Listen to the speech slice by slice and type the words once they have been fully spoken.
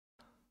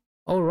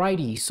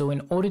Alrighty, so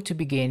in order to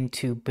begin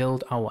to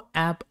build our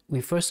app,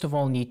 we first of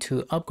all need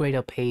to upgrade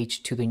our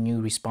page to the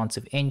new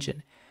responsive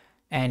engine.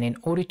 And in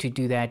order to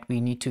do that, we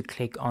need to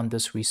click on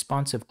this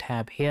responsive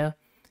tab here,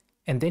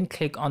 and then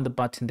click on the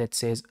button that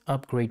says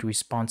upgrade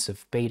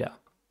responsive beta.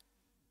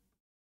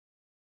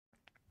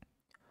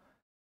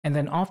 And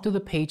then after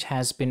the page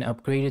has been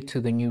upgraded to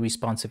the new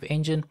responsive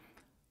engine,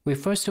 we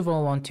first of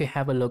all want to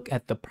have a look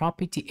at the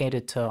property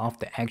editor of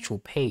the actual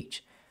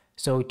page.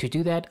 So to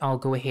do that, I'll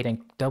go ahead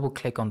and double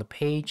click on the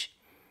page.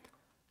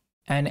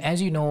 And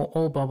as you know,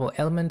 all bubble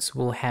elements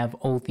will have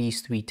all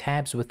these three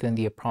tabs within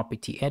the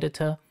property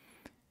editor.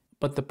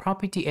 But the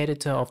property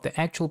editor of the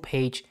actual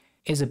page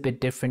is a bit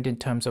different in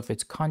terms of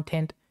its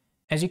content.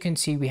 As you can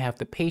see, we have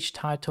the page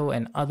title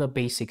and other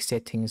basic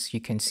settings you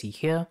can see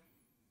here.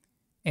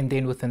 And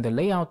then within the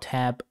layout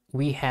tab,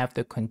 we have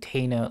the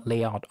container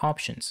layout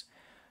options.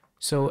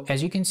 So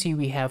as you can see,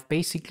 we have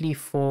basically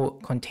 4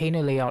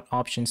 container layout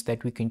options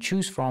that we can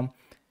choose from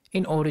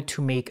in order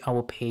to make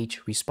our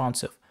page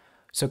responsive.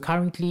 So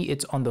currently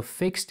it's on the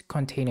fixed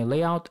container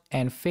layout,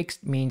 and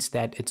fixed means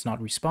that it's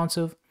not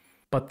responsive,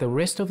 but the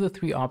rest of the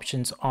 3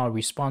 options are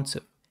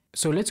responsive.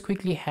 So let's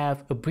quickly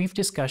have a brief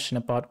discussion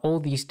about all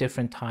these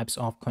different types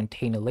of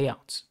container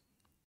layouts.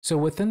 So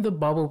within the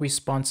Bubble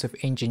Responsive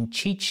Engine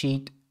cheat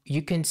sheet,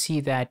 you can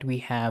see that we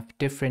have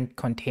different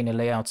container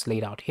layouts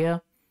laid out here.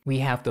 We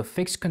have the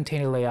fixed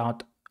container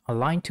layout,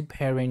 aligned to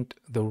parent,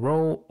 the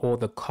row, or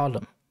the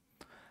column.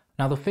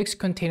 Now the fixed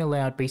container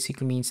layout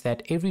basically means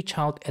that every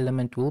child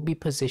element will be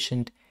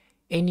positioned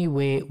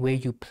anywhere where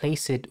you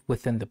place it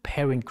within the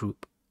parent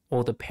group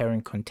or the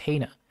parent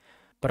container.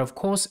 But of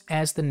course,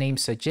 as the name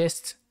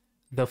suggests,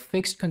 the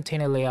fixed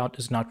container layout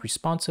is not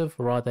responsive,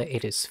 rather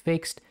it is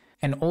fixed,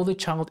 and all the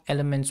child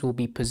elements will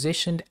be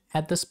positioned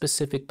at the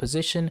specific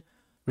position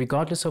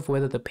regardless of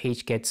whether the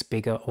page gets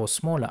bigger or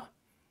smaller.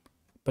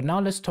 But now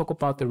let's talk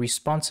about the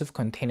responsive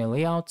container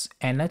layouts,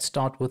 and let's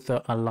start with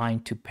the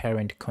align to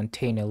parent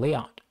container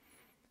layout.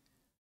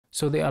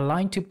 So the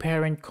align to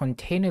parent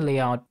container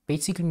layout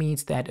basically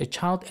means that a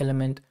child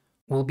element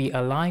will be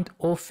aligned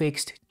or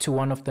fixed to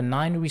one of the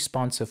 9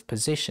 responsive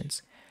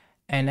positions.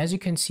 And as you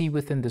can see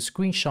within the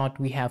screenshot,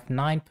 we have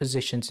 9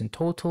 positions in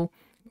total.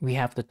 We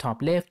have the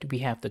top left, we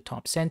have the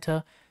top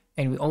center,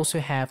 and we also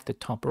have the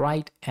top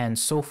right, and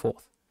so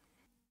forth.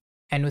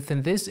 And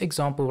within this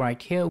example right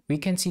here, we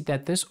can see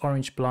that this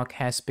orange block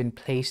has been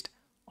placed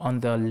on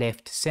the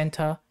left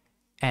center,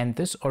 and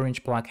this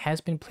orange block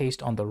has been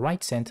placed on the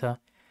right center.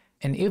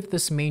 And if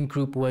this main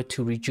group were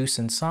to reduce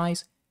in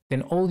size,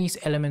 then all these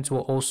elements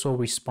will also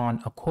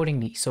respond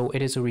accordingly. So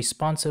it is a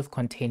responsive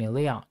container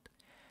layout.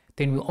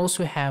 Then we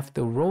also have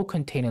the row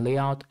container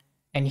layout,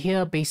 and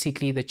here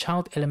basically the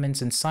child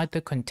elements inside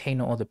the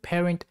container or the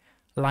parent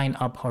line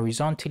up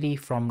horizontally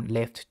from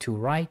left to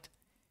right.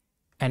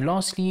 And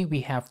lastly,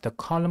 we have the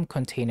column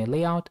container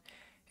layout,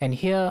 and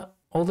here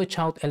all the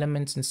child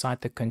elements inside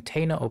the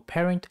container or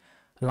parent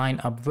line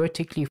up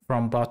vertically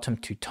from bottom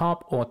to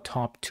top or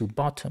top to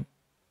bottom.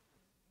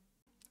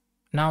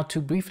 Now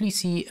to briefly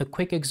see a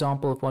quick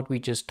example of what we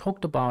just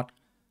talked about,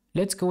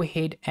 let's go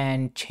ahead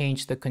and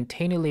change the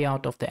container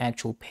layout of the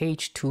actual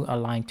page to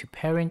align to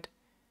parent.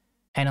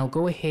 And I'll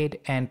go ahead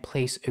and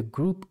place a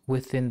group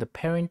within the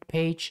parent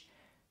page.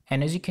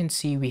 And as you can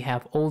see, we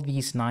have all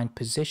these 9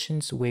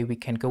 positions where we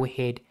can go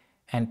ahead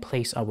and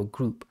place our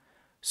group.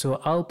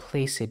 So I'll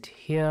place it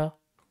here.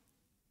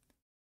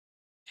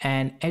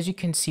 And as you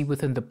can see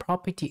within the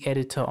property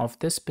editor of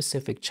this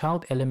specific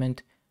child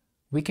element,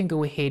 we can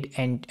go ahead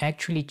and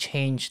actually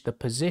change the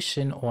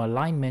position or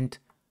alignment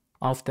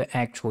of the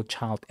actual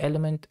child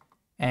element,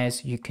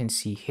 as you can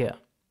see here.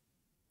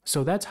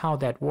 So that's how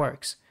that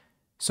works.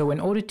 So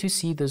in order to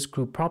see this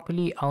group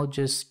properly, I'll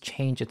just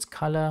change its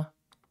color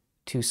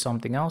to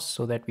something else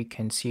so that we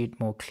can see it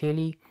more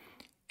clearly.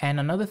 And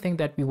another thing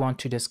that we want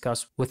to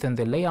discuss within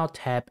the layout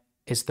tab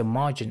is the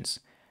margins.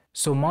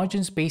 So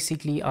margins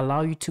basically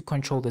allow you to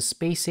control the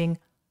spacing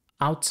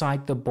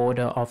outside the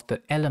border of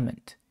the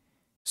element.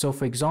 So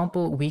for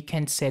example, we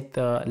can set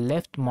the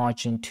left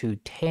margin to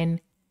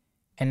 10,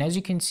 and as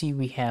you can see,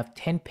 we have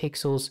 10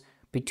 pixels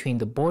between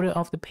the border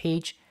of the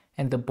page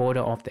and the border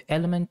of the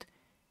element.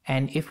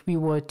 And if we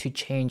were to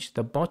change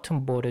the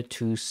bottom border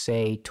to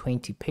say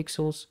 20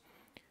 pixels,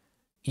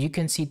 you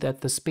can see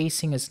that the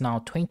spacing is now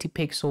 20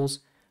 pixels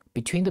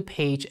between the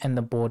page and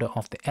the border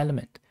of the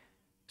element.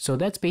 So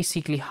that's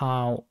basically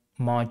how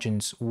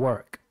margins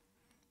work.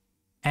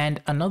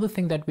 And another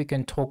thing that we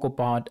can talk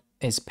about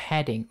is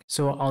padding.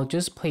 So I'll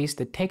just place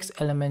the text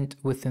element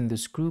within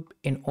this group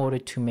in order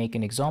to make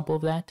an example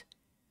of that.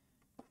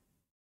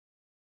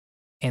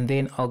 And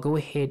then I'll go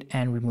ahead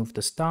and remove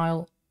the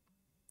style.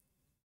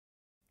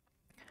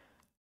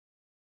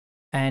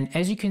 And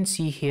as you can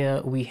see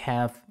here, we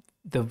have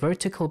the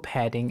vertical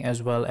padding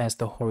as well as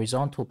the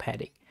horizontal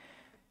padding.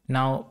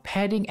 Now,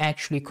 padding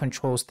actually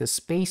controls the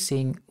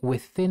spacing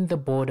within the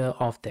border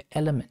of the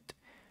element.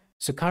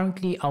 So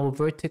currently our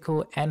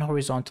vertical and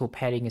horizontal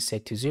padding is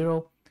set to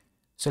 0.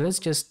 So let's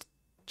just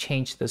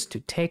change this to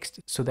text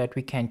so that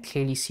we can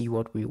clearly see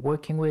what we're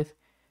working with.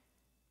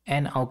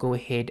 and I'll go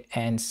ahead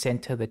and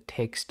center the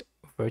text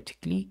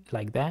vertically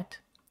like that.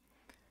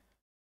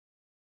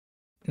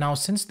 Now,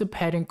 since the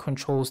padding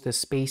controls the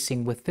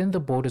spacing within the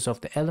borders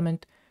of the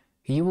element,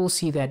 you will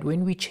see that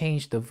when we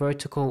change the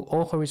vertical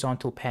or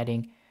horizontal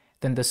padding,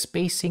 then the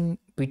spacing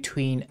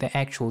between the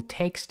actual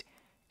text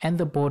and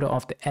the border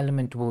of the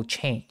element will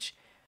change.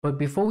 But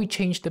before we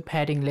change the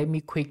padding, let me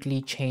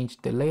quickly change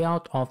the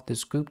layout of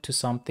this group to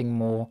something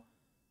more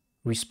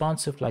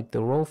responsive, like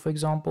the row, for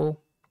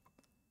example.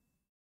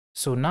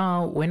 So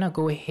now when I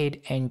go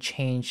ahead and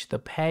change the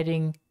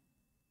padding,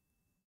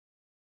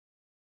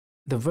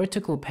 the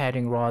vertical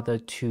padding rather,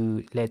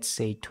 to let's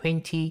say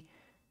 20,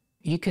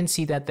 you can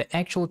see that the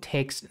actual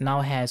text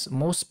now has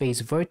more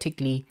space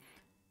vertically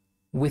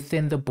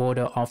within the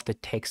border of the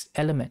text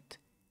element.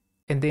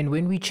 And then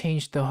when we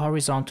change the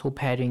horizontal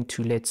padding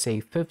to let's say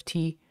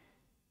 50,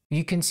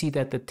 you can see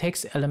that the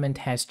text element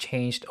has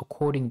changed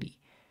accordingly.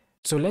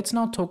 So let's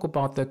now talk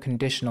about the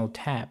conditional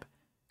tab.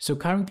 So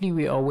currently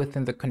we are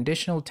within the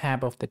conditional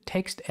tab of the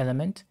text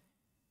element.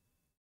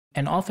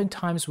 And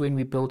oftentimes when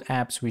we build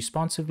apps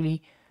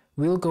responsively,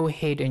 we'll go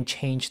ahead and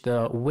change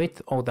the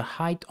width or the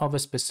height of a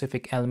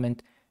specific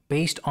element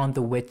based on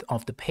the width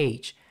of the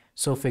page.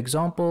 So for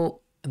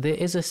example, there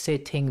is a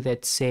setting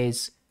that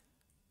says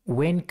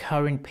when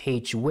current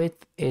page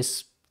width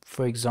is,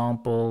 for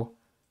example,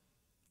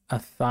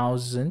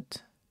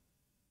 1000,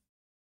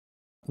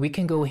 we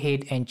can go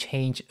ahead and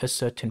change a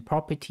certain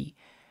property.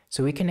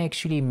 So we can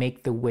actually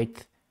make the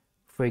width,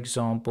 for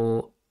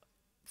example,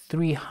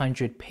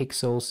 300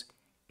 pixels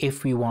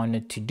if we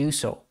wanted to do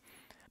so.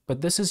 But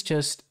this is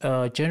just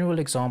a general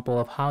example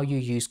of how you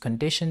use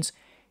conditions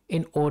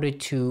in order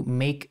to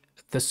make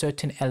the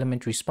certain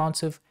element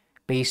responsive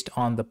based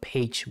on the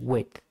page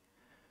width.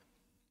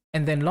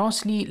 And then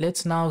lastly,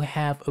 let's now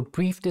have a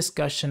brief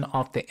discussion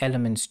of the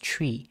elements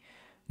tree.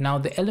 Now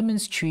the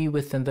elements tree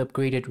within the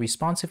upgraded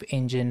responsive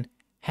engine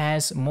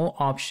has more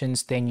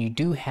options than you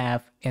do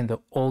have in the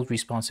old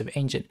responsive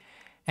engine.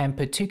 And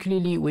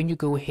particularly when you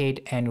go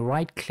ahead and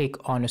right click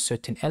on a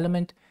certain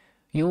element,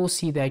 you'll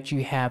see that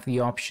you have the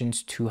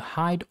options to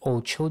hide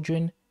all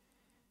children.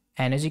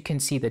 And as you can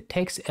see, the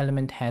text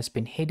element has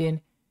been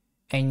hidden,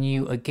 and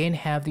you again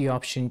have the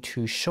option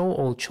to show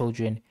all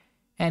children.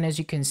 And as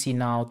you can see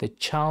now, the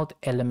child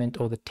element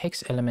or the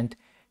text element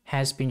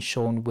has been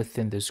shown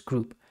within this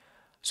group.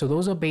 So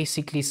those are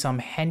basically some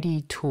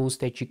handy tools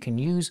that you can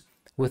use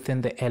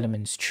within the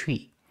elements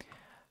tree.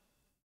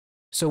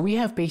 So we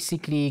have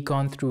basically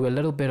gone through a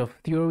little bit of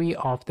theory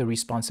of the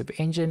responsive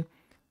engine,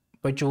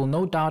 but you'll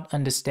no doubt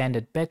understand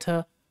it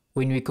better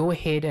when we go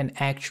ahead and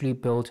actually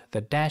build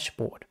the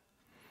dashboard.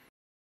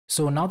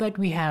 So now that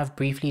we have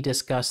briefly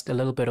discussed a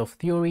little bit of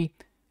theory,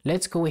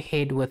 let's go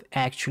ahead with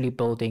actually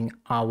building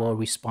our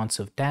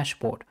responsive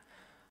dashboard.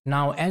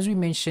 Now, as we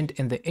mentioned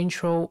in the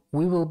intro,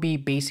 we will be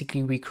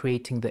basically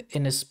recreating the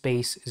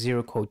Innerspace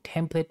Zeroqode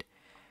template.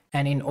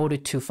 And in order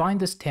to find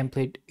this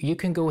template, you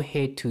can go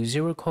ahead to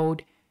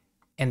Zeroqode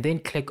and then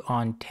click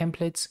on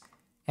templates.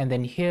 And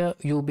then here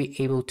you'll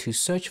be able to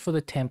search for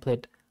the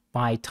template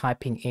by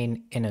typing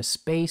in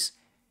Innerspace,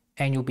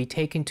 and you'll be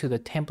taken to the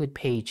template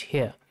page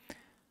here.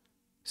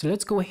 So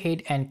let's go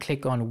ahead and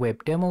click on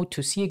Web Demo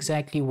to see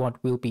exactly what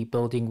we'll be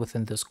building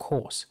within this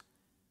course.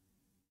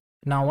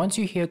 Now, once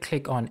you here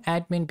click on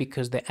Admin,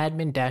 because the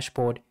admin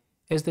dashboard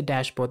is the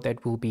dashboard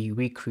that we'll be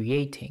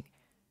recreating.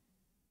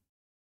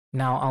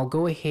 Now I'll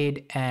go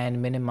ahead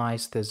and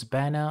minimize this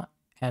banner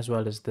as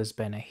well as this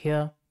banner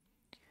here.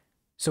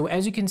 So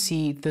as you can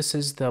see, this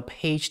is the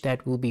page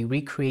that we'll be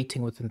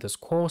recreating within this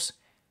course.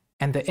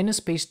 And the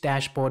Innerspace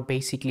dashboard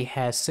basically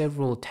has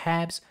several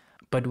tabs,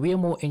 but we are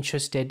more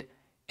interested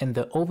in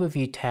the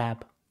Overview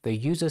tab, the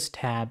Users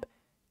tab,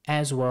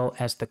 as well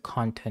as the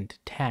Content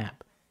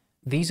tab.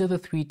 These are the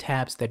three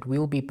tabs that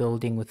we'll be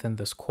building within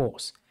this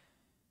course.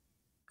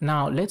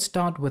 Now let's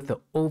start with the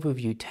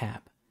Overview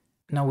tab.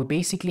 Now we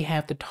basically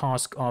have the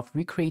task of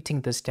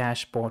recreating this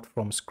dashboard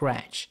from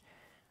scratch.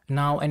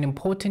 Now, an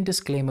important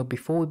disclaimer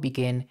before we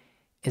begin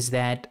is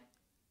that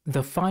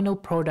the final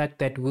product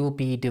that we'll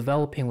be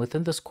developing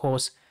within this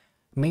course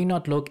may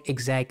not look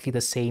exactly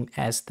the same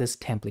as this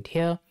template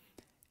here.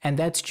 And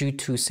that's due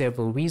to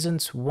several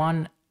reasons.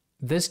 One,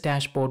 this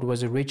dashboard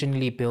was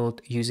originally built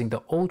using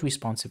the old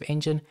responsive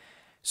engine.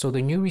 So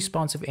the new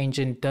responsive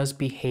engine does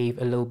behave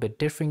a little bit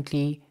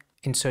differently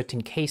in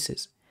certain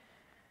cases.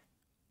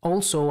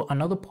 Also,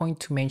 another point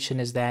to mention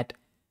is that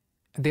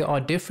there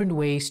are different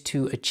ways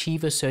to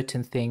achieve a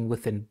certain thing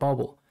within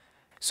Bubble.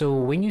 So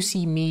when you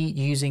see me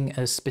using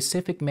a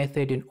specific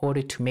method in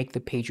order to make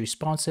the page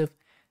responsive,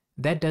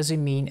 that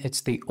doesn't mean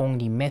it's the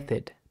only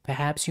method.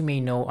 Perhaps you may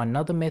know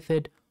another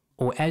method,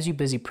 or as you're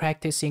busy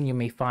practicing, you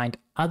may find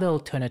other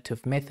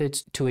alternative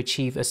methods to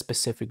achieve a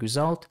specific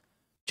result.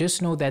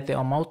 Just know that there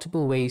are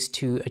multiple ways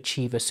to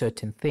achieve a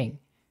certain thing.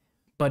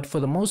 But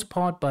for the most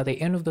part, by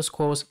the end of this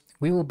course,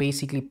 we will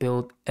basically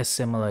build a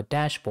similar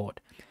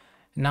dashboard.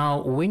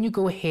 Now, when you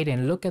go ahead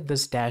and look at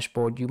this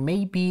dashboard, you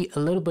may be a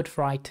little bit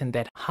frightened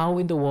that how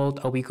in the world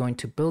are we going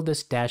to build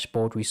this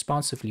dashboard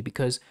responsively,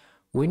 because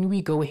when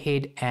we go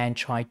ahead and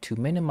try to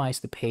minimize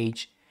the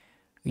page,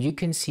 you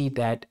can see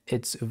that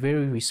it's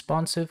very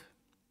responsive.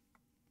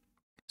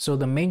 So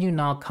the menu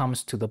now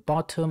comes to the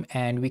bottom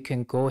and we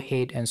can go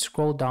ahead and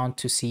scroll down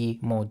to see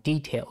more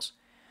details.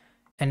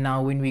 And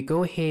now when we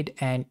go ahead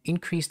and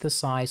increase the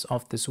size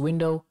of this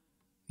window,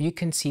 you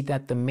can see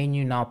that the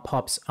menu now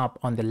pops up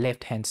on the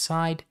left hand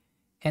side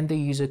and the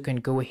user can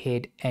go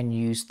ahead and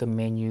use the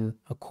menu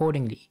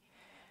accordingly.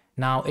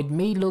 Now it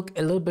may look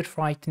a little bit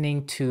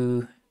frightening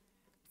to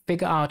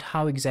figure out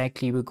how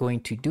exactly we're going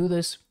to do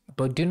this,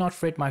 but do not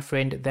fret, my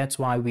friend, that's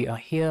why we are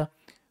here.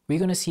 We're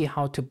going to see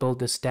how to build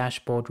this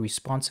dashboard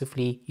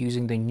responsively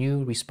using the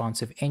new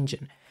responsive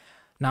engine.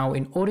 Now,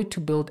 in order to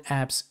build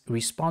apps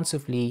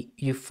responsively,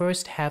 you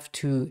first have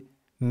to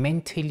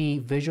mentally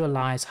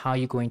visualize how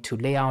you're going to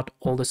lay out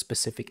all the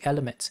specific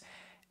elements.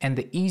 And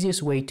the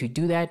easiest way to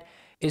do that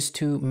is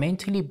to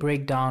mentally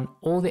break down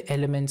all the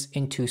elements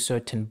into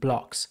certain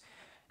blocks.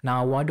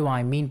 Now, what do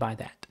I mean by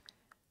that?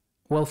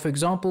 Well, for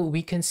example,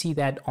 we can see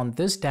that on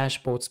this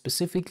dashboard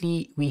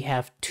specifically, we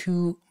have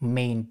two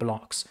main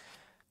blocks.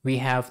 We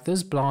have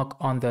this block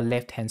on the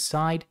left-hand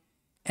side,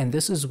 and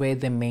this is where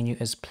the menu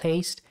is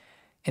placed.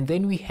 And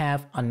then we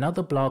have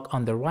another block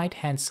on the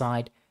right-hand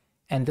side,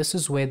 and this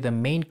is where the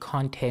main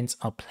contents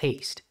are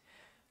placed.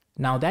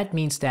 Now that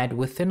means that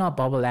within our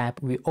bubble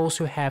app, we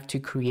also have to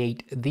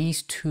create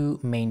these two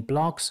main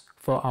blocks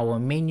for our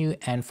menu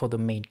and for the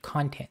main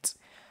contents.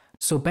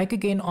 So back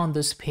again on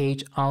this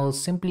page, I'll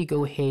simply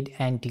go ahead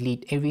and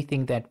delete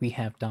everything that we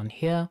have done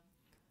here.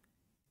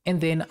 And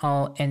then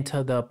I'll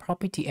enter the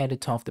property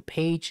editor of the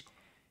page,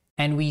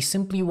 and we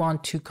simply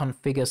want to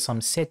configure some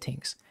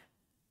settings.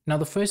 Now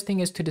the first thing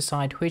is to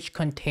decide which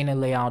container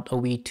layout are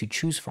we to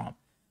choose from.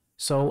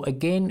 So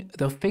again,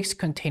 the fixed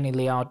container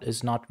layout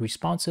is not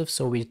responsive,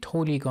 so we're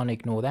totally going to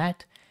ignore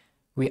that.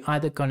 We're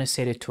either going to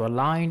set it to a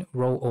line,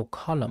 row, or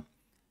column.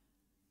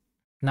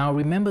 Now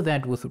remember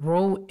that with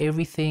row,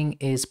 everything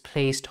is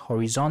placed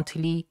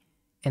horizontally,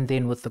 and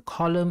then with the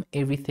column,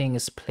 everything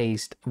is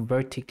placed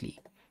vertically.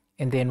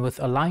 And then with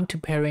align to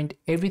parent,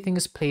 everything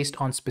is placed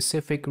on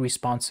specific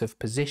responsive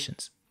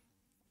positions.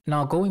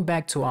 Now going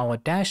back to our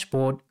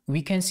dashboard,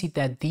 we can see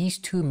that these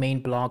two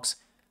main blocks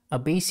are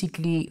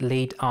basically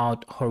laid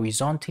out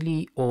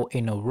horizontally or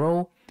in a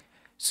row.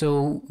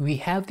 So we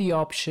have the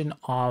option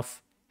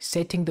of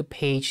setting the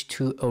page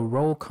to a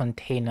row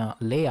container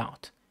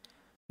layout.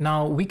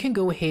 Now we can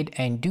go ahead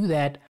and do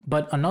that,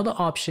 but another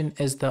option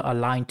is the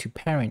align to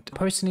parent.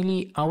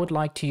 Personally, I would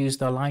like to use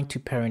the align to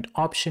parent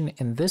option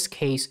in this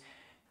case.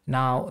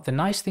 Now, the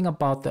nice thing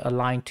about the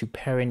align to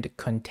parent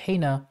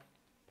container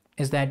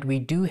is that we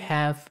do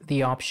have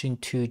the option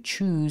to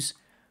choose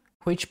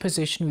which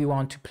position we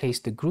want to place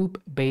the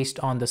group based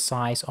on the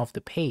size of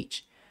the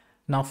page.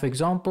 Now, for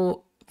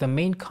example, the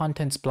main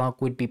contents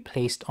block would be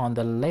placed on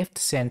the left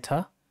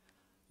center,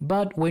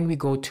 but when we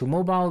go to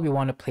mobile, we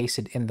want to place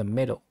it in the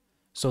middle.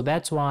 So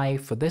that's why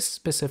for this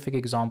specific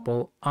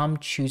example, I'm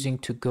choosing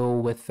to go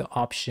with the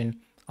option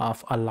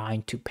of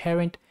align to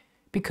parent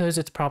because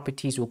its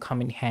properties will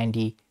come in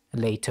handy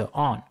later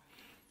on.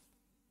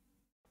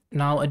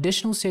 Now,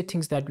 additional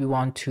settings that we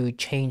want to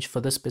change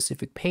for this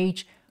specific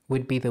page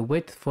would be the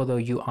width for the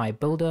UI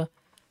builder.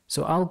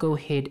 So I'll go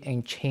ahead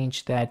and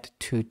change that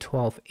to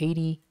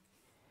 1280.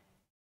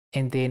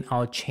 And then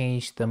I'll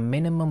change the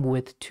minimum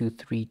width to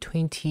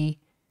 320.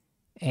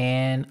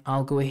 And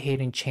I'll go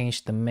ahead and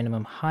change the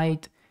minimum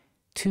height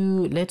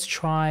to, let's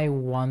try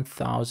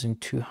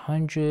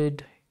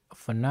 1200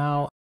 for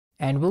now.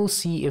 And we'll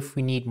see if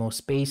we need more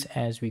space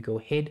as we go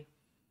ahead.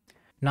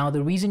 Now,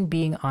 the reason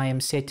being I am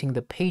setting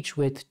the page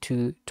width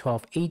to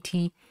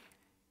 1280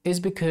 is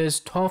because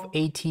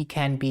 1280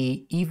 can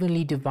be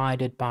evenly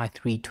divided by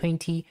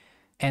 320,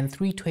 and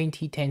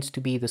 320 tends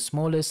to be the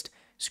smallest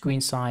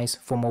screen size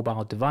for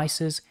mobile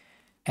devices,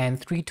 and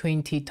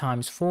 320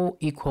 times 4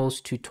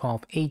 equals to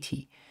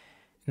 1280.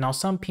 Now,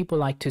 some people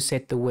like to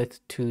set the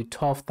width to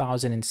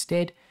 12,000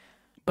 instead,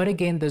 but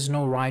again, there's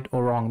no right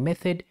or wrong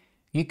method.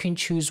 You can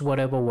choose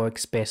whatever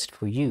works best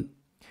for you.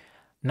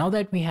 Now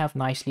that we have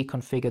nicely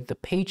configured the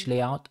page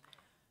layout,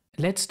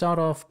 let's start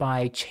off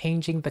by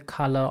changing the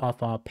color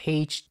of our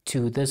page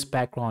to this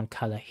background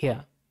color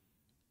here.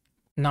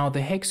 Now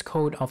the hex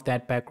code of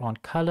that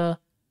background color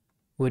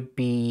would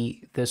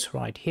be this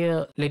right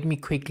here. Let me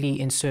quickly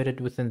insert it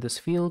within this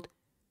field.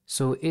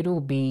 So it'll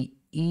be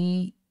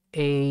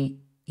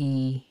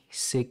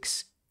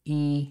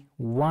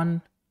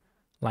EAE6E1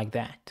 like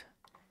that.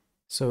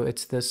 So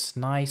it's this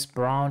nice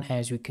brown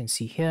as you can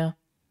see here.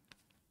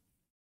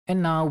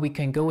 And now we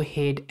can go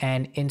ahead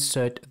and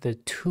insert the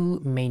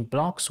two main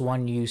blocks,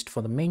 one used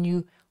for the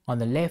menu on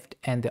the left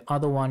and the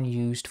other one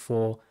used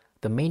for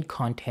the main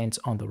contents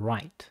on the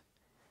right.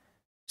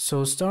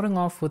 So starting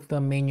off with the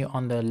menu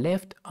on the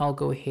left, I'll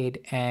go ahead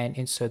and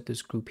insert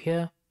this group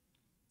here.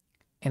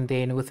 And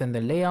then within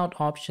the layout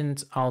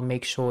options, I'll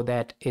make sure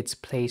that it's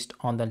placed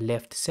on the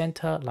left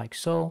center like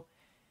so.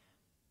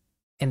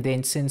 And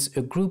then since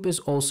a group is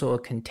also a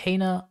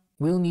container,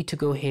 we'll need to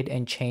go ahead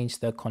and change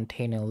the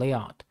container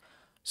layout.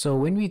 So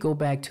when we go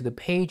back to the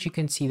page, you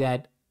can see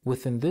that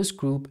within this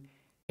group,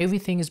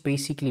 everything is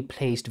basically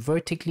placed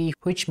vertically,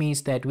 which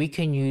means that we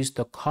can use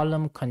the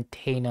column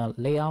container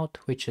layout,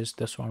 which is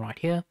this one right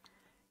here.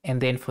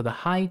 And then for the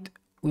height,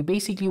 we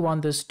basically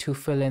want this to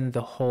fill in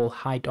the whole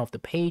height of the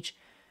page.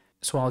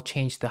 So I'll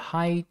change the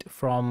height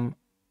from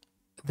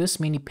this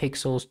many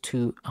pixels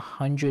to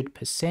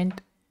 100%,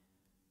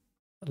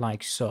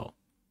 like so.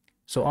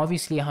 So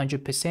obviously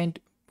 100%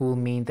 will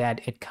mean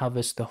that it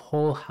covers the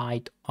whole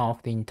height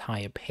of the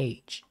entire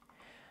page.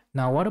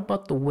 Now, what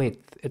about the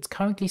width? It's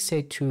currently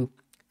set to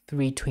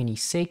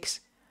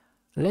 326.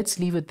 Let's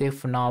leave it there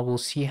for now. We'll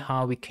see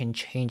how we can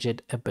change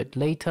it a bit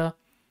later.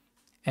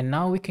 And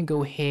now we can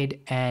go ahead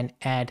and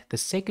add the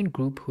second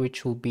group,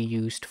 which will be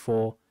used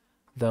for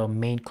the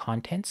main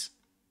contents.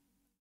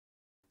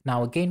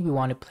 Now again, we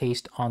want it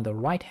placed on the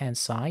right hand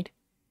side.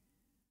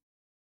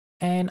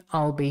 And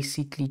I'll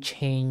basically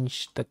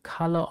change the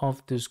color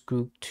of this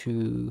group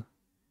to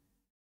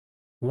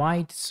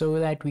white so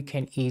that we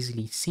can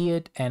easily see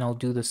it. And I'll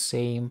do the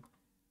same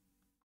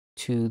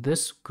to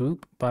this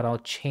group, but I'll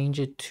change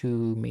it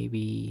to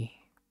maybe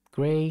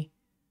gray,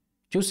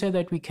 just so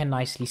that we can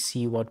nicely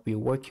see what we're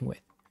working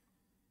with.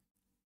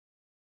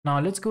 Now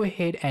let's go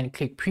ahead and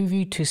click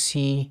preview to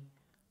see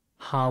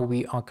how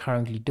we are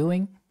currently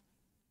doing.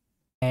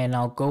 And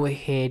I'll go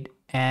ahead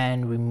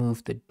and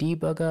remove the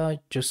debugger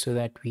just so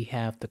that we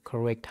have the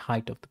correct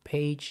height of the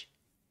page.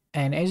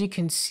 And as you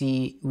can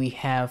see, we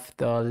have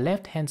the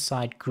left hand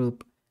side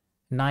group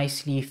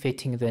nicely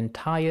fitting the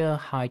entire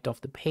height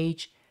of the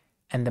page,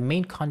 and the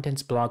main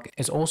contents block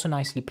is also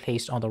nicely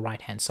placed on the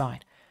right hand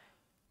side.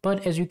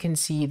 But as you can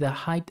see, the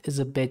height is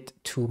a bit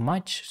too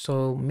much,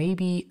 so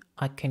maybe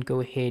I can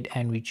go ahead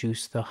and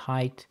reduce the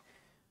height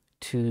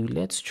to,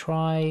 let's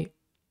try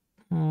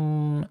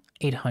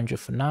 800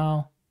 for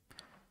now,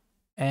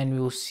 and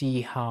we'll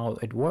see how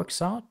it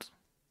works out.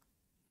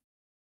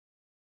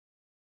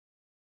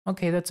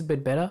 Okay, that's a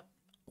bit better.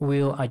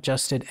 We'll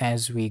adjust it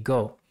as we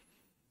go.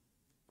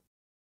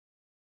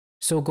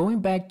 So going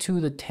back to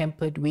the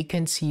template, we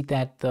can see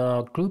that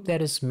the group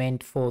that is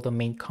meant for the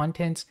main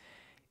contents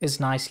is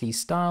nicely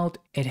styled.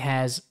 It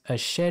has a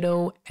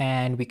shadow,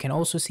 and we can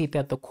also see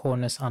that the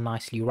corners are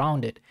nicely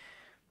rounded.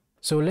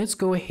 So let's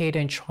go ahead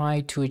and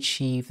try to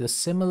achieve the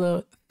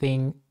similar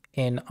thing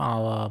in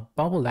our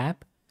bubble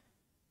app.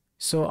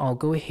 So I'll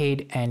go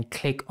ahead and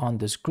click on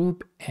this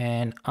group,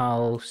 and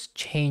I'll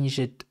change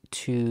it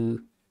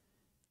to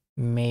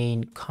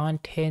main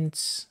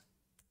contents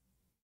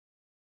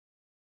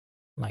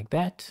like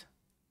that.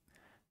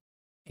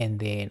 And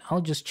then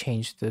I'll just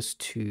change this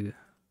to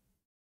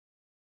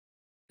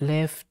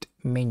left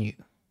menu.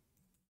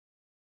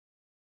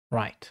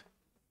 Right.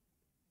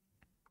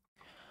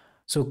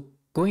 So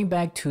going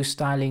back to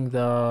styling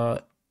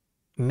the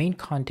main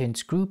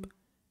contents group,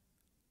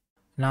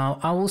 now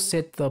I will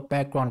set the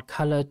background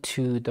color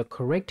to the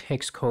correct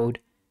hex code,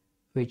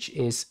 which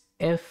is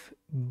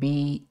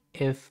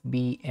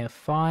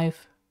FBFBF5,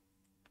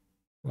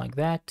 like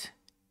that.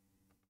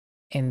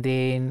 And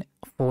then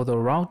for the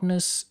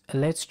roundness,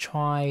 let's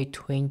try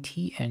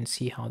 20 and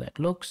see how that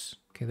looks.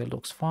 Okay, that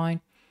looks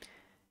fine.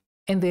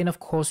 And then of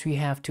course we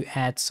have to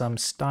add some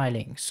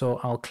styling. So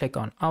I'll click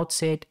on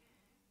outset,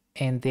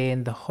 and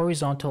then the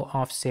horizontal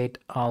offset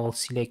I'll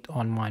select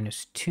on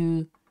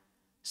 -2.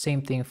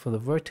 Same thing for the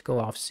vertical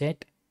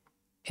offset.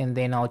 And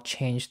then I'll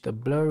change the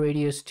blur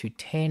radius to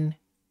 10.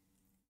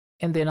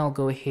 And then I'll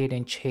go ahead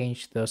and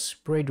change the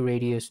spread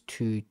radius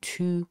to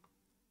 2,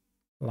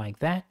 like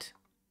that.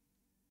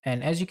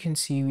 And as you can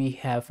see, we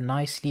have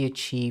nicely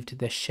achieved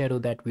the shadow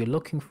that we're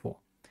looking for.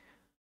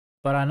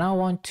 But I now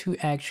want to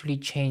actually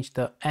change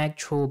the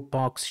actual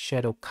box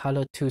shadow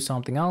color to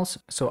something else.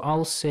 So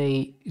I'll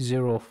say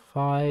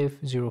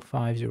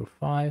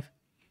 050505,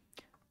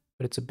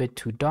 but it's a bit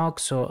too dark.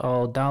 So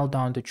I'll dial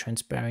down the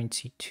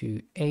transparency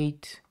to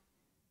 8.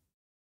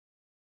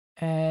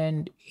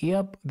 And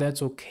yep,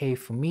 that's okay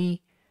for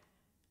me.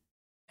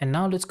 And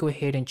now let's go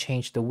ahead and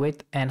change the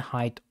width and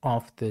height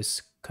of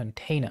this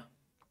container,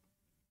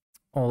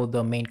 or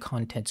the main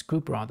contents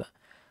group rather.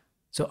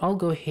 So I'll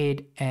go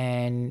ahead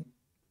and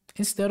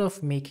instead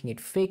of making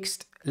it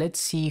fixed, let's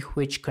see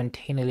which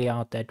container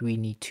layout that we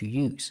need to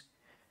use.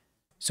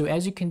 So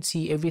as you can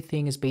see,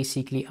 everything is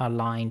basically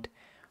aligned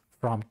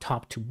from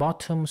top to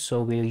bottom.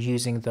 So we're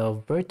using the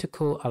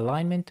vertical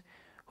alignment,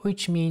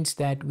 which means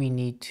that we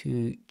need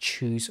to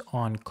choose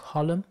on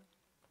column.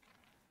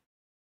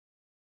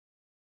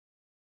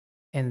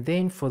 And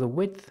then for the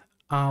width,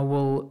 I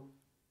will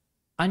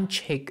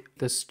uncheck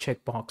this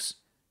checkbox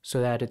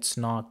so that it's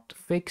not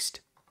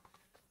fixed.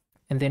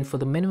 And then for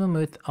the minimum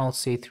width, I'll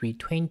say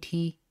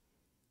 320,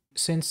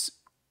 since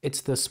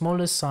it's the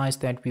smallest size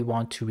that we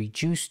want to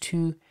reduce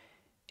to.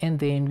 And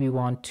then we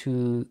want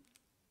to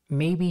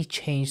maybe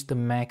change the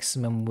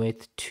maximum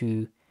width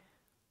to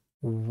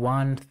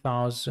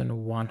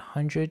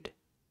 1100,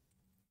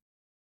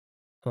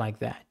 like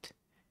that.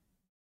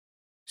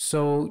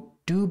 So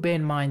do bear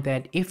in mind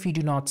that if you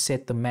do not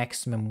set the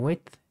maximum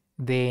width,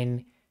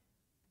 then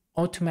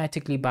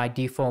automatically by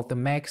default, the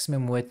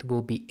maximum width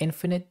will be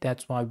infinite.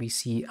 That's why we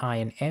see I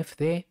and F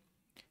there.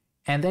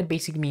 And that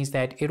basically means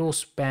that it will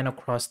span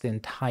across the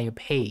entire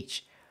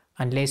page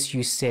unless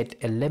you set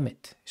a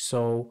limit.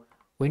 So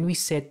when we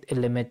set a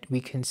limit, we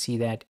can see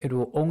that it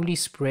will only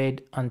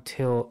spread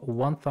until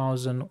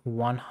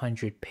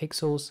 1100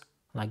 pixels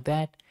like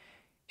that.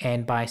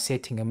 And by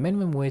setting a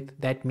minimum width,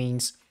 that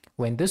means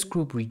when this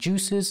group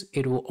reduces,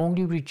 it will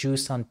only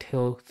reduce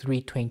until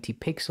 320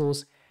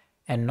 pixels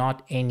and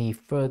not any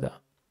further.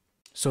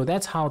 So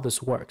that's how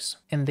this works.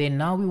 And then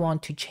now we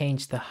want to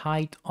change the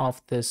height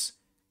of this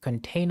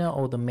container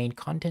or the main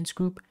contents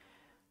group.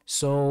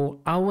 So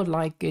I would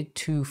like it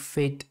to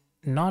fit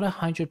not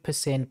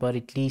 100%, but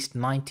at least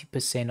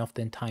 90% of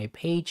the entire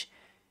page.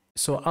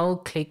 So I'll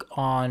click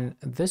on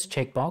this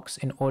checkbox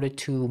in order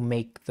to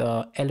make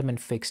the element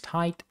fixed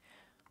height.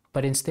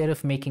 But instead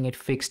of making it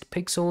fixed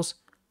pixels,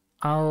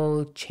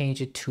 I'll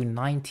change it to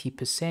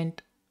 90%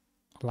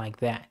 like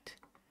that.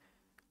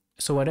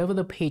 So whatever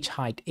the page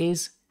height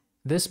is,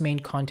 this main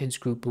contents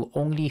group will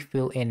only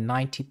fill in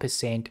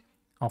 90%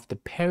 of the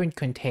parent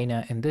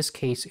container. In this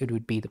case, it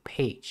would be the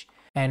page.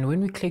 And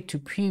when we click to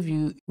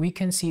preview, we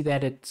can see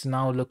that it's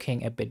now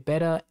looking a bit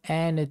better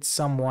and it's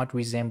somewhat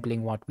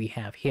resembling what we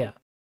have here.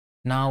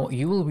 Now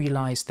you will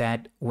realize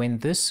that when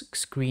this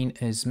screen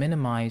is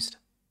minimized,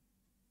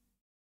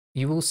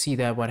 you will see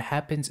that what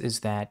happens is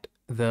that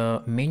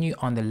the menu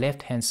on the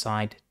left hand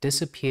side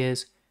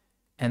disappears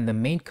and the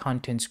main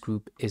contents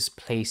group is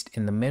placed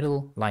in the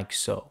middle like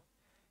so.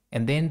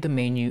 And then the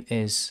menu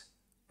is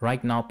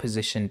right now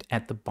positioned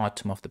at the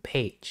bottom of the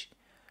page.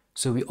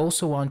 So we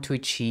also want to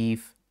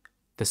achieve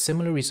the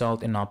similar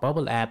result in our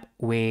bubble app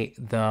where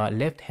the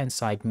left hand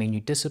side menu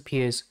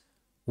disappears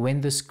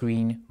when the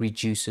screen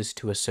reduces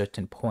to a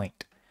certain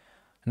point.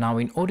 Now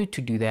in order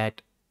to do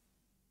that,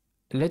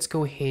 let's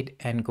go ahead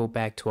and go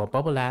back to our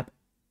bubble app.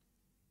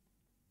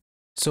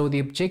 So the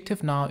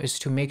objective now is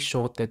to make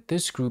sure that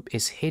this group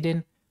is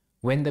hidden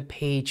when the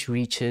page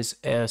reaches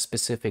a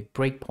specific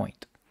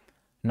breakpoint.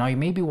 Now you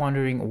may be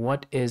wondering,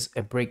 what is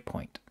a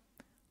breakpoint?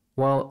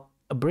 Well,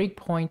 a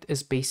breakpoint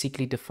is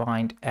basically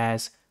defined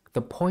as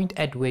the point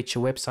at which a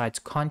website's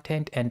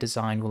content and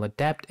design will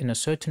adapt in a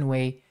certain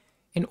way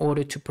in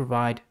order to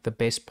provide the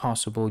best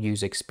possible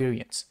user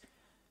experience.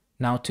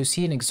 Now to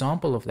see an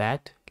example of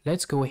that,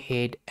 let's go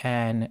ahead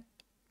and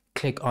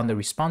click on the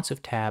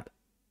responsive tab.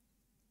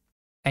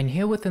 And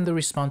here within the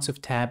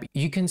responsive tab,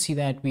 you can see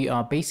that we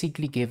are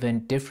basically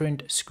given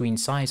different screen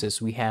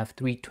sizes. We have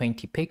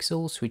 320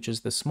 pixels, which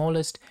is the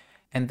smallest,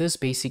 and this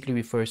basically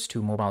refers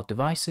to mobile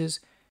devices.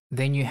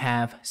 Then you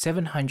have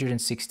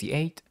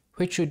 768,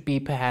 which would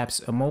be perhaps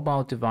a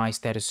mobile device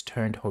that is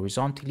turned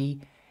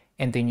horizontally.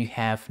 And then you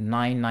have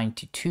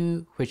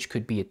 992, which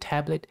could be a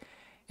tablet.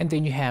 And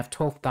then you have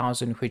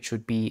 12,000, which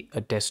would be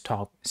a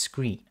desktop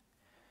screen.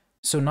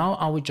 So now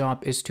our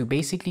job is to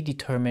basically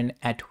determine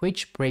at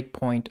which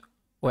breakpoint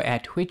or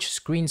at which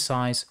screen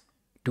size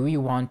do we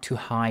want to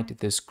hide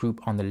this group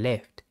on the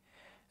left.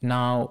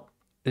 Now,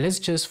 let's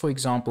just, for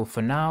example,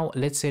 for now,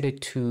 let's set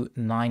it to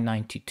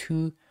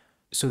 992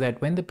 so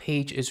that when the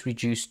page is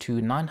reduced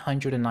to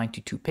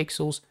 992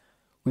 pixels,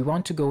 we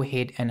want to go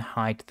ahead and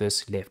hide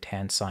this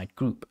left-hand side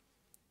group.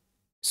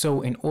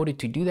 So in order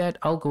to do that,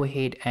 I'll go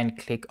ahead and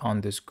click on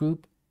this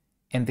group,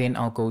 and then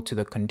I'll go to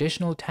the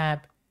conditional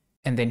tab.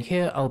 And then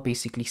here I'll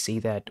basically say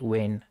that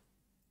when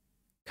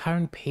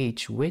current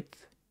page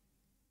width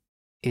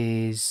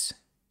is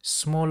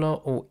smaller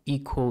or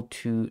equal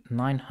to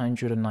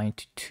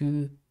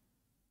 992,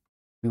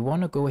 we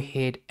want to go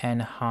ahead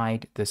and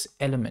hide this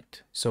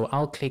element. So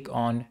I'll click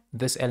on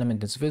this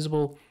element is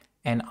visible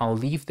and I'll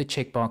leave the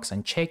checkbox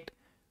unchecked,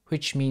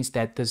 which means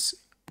that this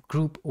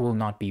group will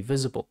not be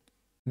visible.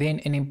 Then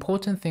an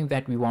important thing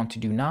that we want to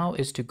do now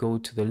is to go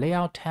to the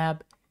layout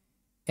tab,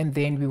 and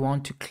then we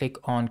want to click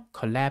on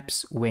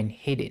collapse when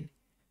hidden.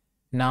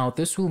 Now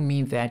this will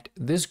mean that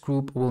this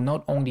group will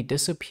not only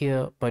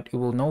disappear, but it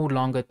will no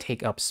longer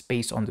take up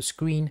space on the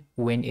screen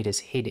when it is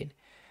hidden.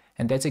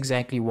 And that's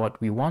exactly what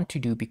we want to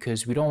do,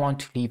 because we don't want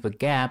to leave a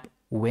gap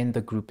when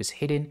the group is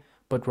hidden,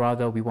 but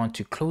rather we want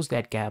to close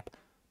that gap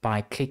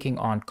by clicking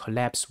on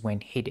collapse when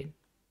hidden.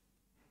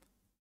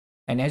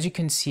 And as you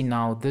can see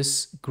now,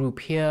 this group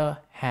here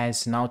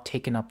has now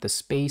taken up the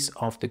space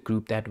of the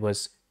group that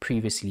was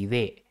previously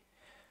there.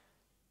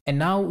 And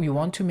now we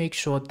want to make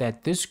sure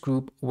that this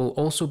group will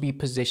also be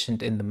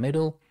positioned in the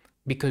middle,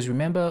 because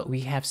remember,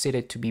 we have set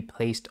it to be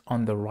placed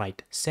on the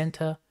right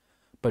center,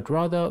 but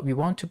rather we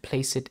want to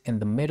place it in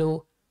the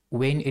middle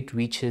when it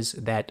reaches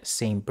that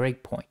same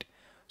breakpoint.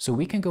 So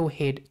we can go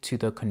ahead to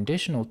the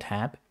conditional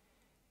tab,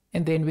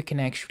 and then we can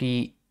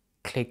actually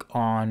click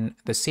on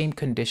the same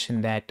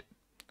condition that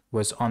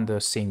was on the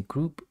same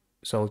group.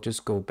 So I'll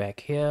just go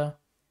back here,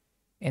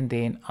 and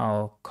then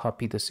I'll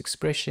copy this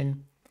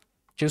expression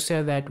just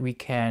so that we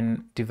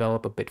can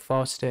develop a bit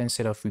faster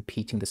instead of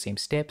repeating the same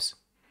steps.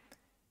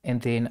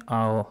 And then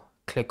I'll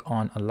click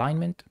on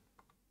alignment.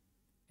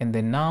 And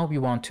then now we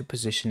want to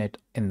position it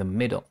in the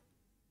middle.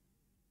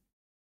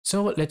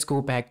 So let's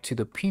go back to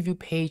the preview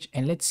page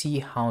and let's see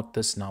how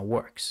this now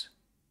works.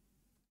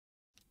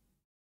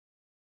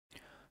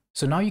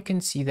 So now you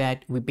can see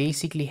that we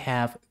basically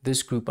have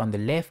this group on the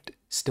left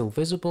still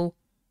visible.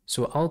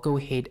 So I'll go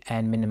ahead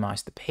and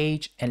minimize the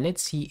page and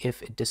let's see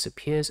if it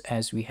disappears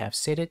as we have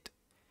set it.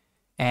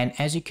 And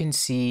as you can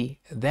see,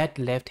 that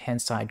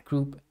left-hand side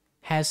group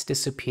has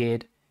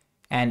disappeared,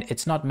 and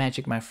it's not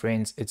magic, my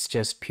friends, it's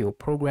just pure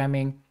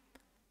programming.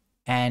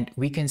 And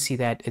we can see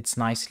that it's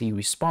nicely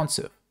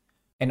responsive.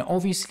 And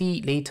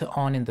obviously later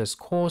on in this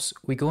course,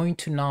 we're going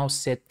to now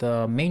set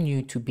the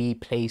menu to be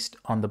placed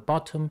on the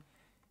bottom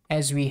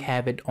as we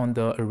have it on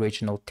the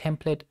original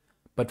template.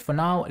 But for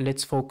now,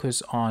 let's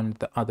focus on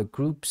the other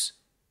groups.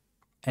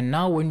 And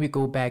now when we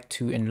go back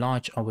to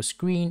enlarge our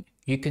screen,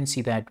 you can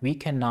see that we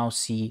can now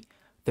see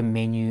the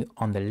menu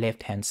on the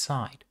left hand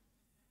side.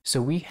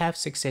 So we have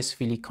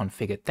successfully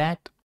configured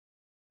that.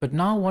 But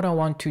now what I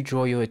want to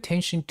draw your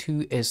attention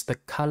to is the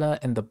color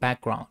in the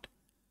background.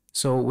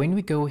 So when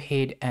we go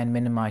ahead and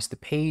minimize the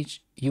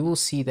page, you will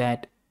see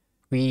that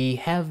we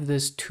have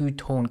this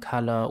two-tone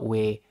color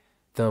where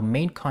the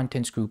main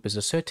contents group is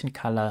a certain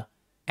color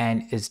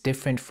and is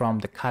different from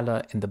the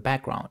color in the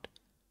background.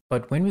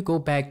 But when we go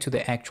back to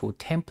the actual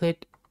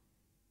template,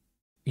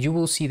 you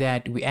will see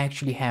that we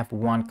actually have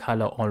one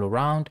color all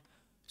around.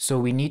 So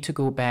we need to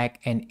go back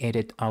and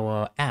edit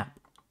our app.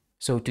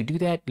 So to do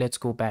that, let's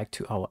go back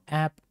to our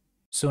app.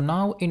 So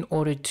now in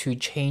order to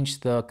change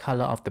the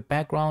color of the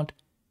background,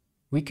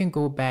 we can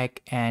go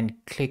back and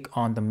click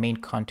on the main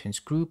contents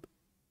group.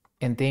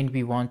 And then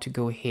we want to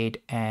go ahead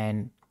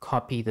and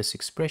copy this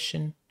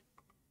expression.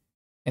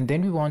 And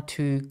then we want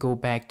to go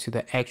back to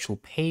the actual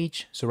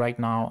page. So right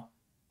now,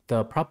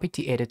 the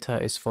property editor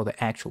is for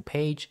the actual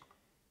page.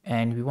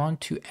 And we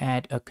want to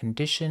add a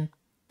condition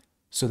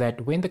so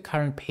that when the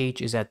current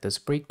page is at this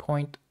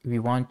breakpoint, we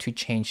want to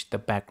change the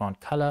background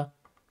color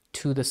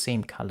to the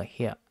same color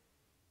here.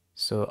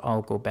 So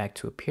I'll go back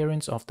to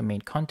appearance of the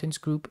main contents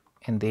group,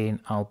 and then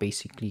I'll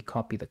basically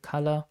copy the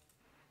color.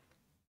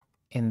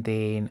 And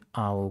then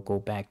I'll go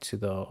back to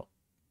the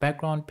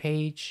background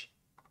page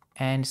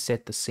and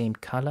set the same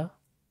color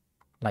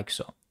like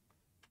so.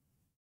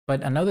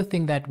 But another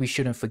thing that we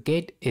shouldn't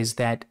forget is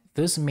that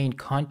this main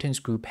contents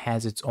group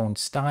has its own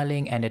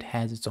styling and it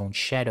has its own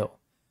shadow.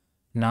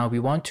 Now we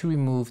want to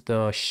remove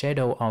the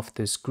shadow of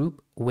this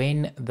group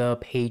when the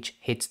page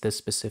hits the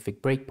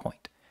specific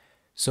breakpoint.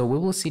 So we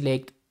will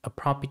select a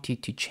property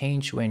to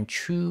change when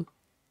true,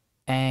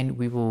 and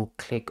we will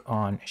click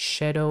on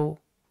shadow,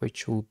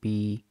 which will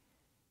be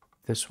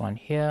this one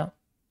here,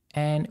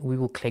 and we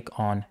will click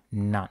on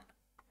none.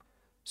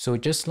 So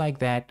just like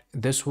that,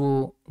 this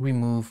will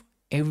remove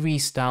every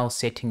style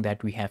setting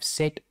that we have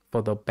set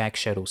for the back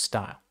shadow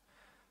style.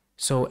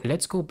 So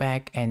let's go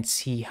back and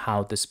see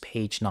how this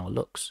page now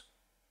looks.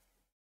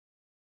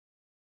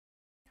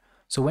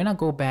 So when I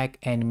go back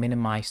and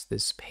minimize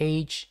this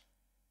page,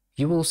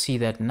 you will see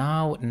that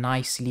now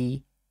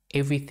nicely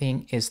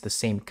everything is the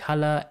same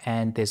color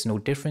and there's no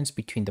difference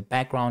between the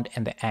background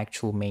and the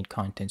actual main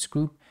contents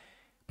group,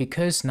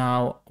 because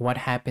now what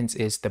happens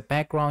is the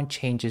background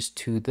changes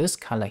to this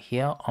color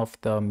here of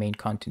the main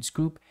contents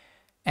group,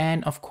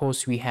 and of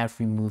course we have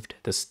removed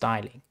the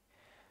styling.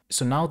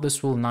 So now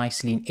this will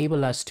nicely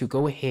enable us to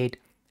go ahead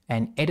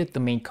and edit the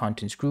main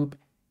contents group,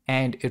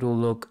 and it will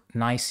look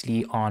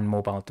nicely on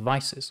mobile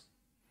devices.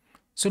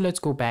 So let's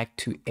go back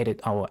to edit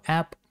our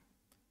app.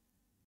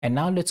 And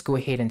now let's go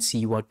ahead and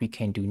see what we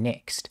can do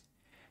next.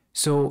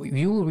 So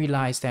you will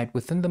realize that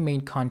within the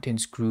main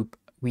contents group,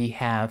 we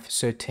have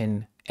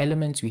certain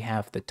elements. We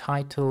have the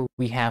title,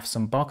 we have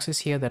some boxes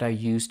here that are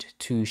used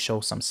to show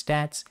some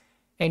stats,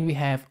 and we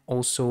have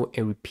also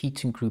a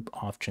repeating group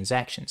of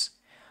transactions.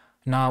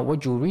 Now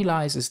what you'll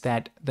realize is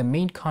that the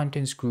main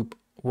contents group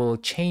will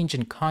change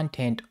in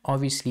content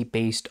obviously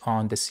based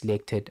on the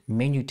selected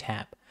menu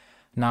tab.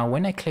 Now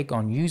when I click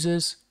on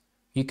users,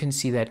 you can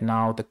see that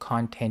now the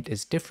content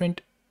is different.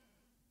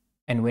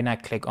 And when I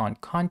click on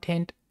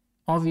content,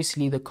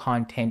 obviously the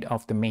content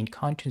of the main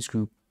contents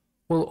group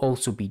will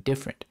also be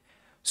different.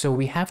 So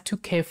we have to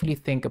carefully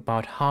think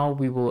about how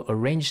we will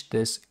arrange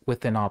this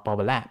within our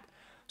Bubble app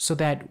so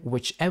that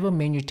whichever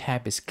menu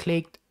tab is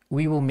clicked,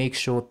 we will make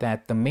sure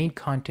that the main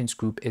contents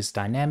group is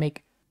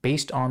dynamic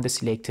based on the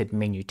selected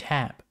menu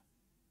tab.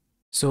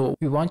 So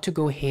we want to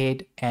go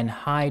ahead and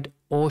hide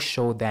or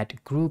show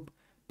that group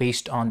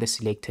based on the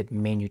selected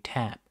menu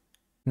tab.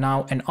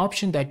 Now, an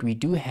option that we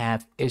do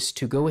have is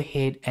to go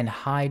ahead and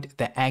hide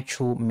the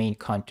actual main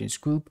contents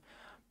group,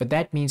 but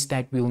that means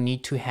that we'll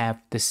need to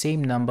have the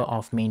same number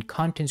of main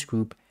contents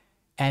group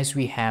as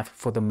we have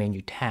for the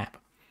menu tab.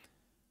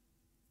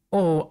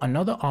 Or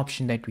another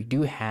option that we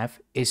do have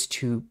is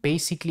to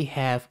basically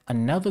have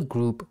another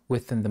group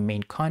within the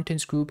main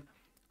contents group,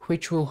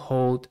 which will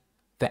hold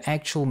the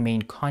actual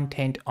main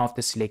content of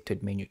the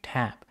selected menu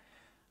tab.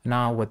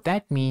 Now, what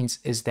that means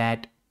is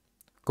that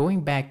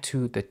going back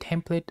to the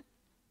template,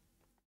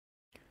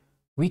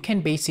 we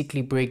can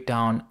basically break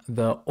down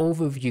the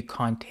overview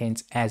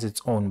contents as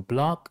its own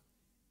block,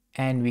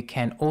 and we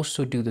can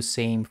also do the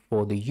same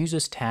for the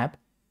users tab.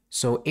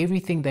 So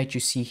everything that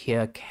you see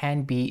here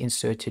can be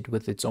inserted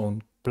with its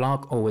own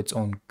block or its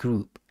own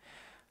group.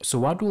 So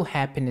what will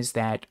happen is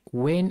that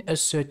when a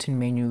certain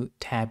menu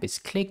tab is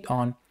clicked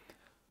on,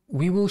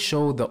 we will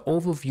show the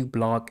overview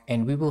block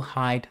and we will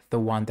hide the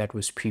one that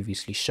was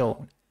previously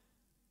shown.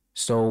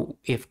 So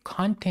if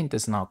content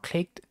is now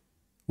clicked,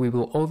 we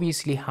will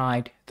obviously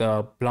hide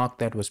the block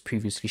that was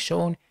previously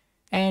shown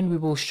and we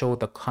will show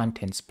the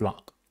contents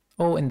block.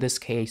 Or in this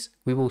case,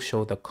 we will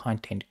show the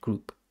content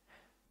group.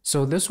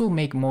 So this will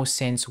make more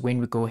sense when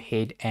we go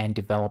ahead and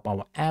develop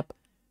our app.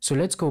 So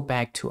let's go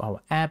back to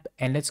our app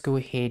and let's go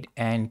ahead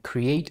and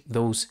create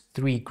those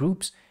 3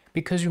 groups,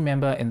 because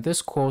remember in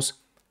this course,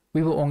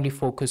 we will only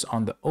focus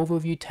on the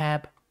overview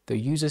tab, the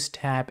users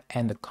tab,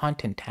 and the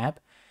content tab.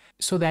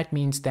 So that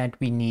means that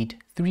we need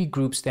 3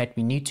 groups that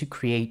we need to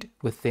create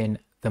within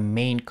the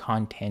main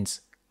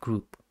contents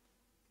group.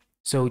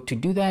 So to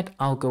do that,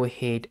 I'll go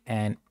ahead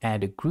and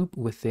add a group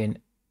within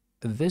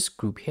this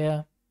group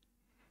here.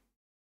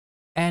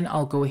 And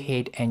I'll go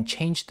ahead and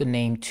change the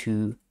name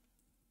to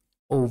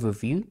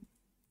overview.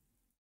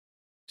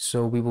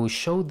 So we will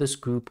show this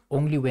group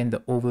only when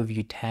the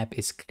overview tab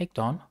is clicked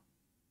on.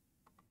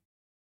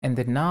 And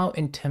then now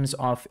in terms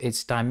of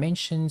its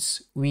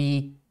dimensions,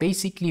 we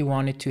basically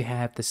wanted to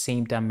have the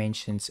same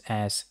dimensions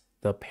as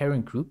the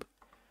parent group.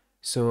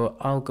 So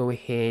I'll go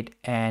ahead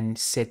and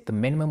set the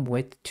minimum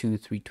width to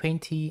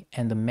 320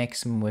 and the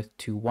maximum width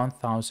to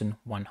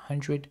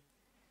 1100.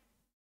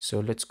 So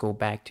let's go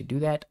back to do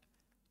that.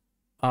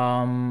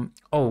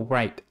 Oh,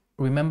 right.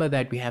 Remember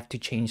that we have to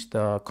change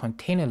the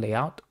container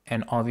layout,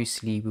 and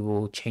obviously we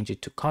will change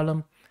it to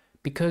column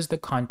because the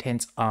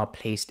contents are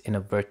placed in a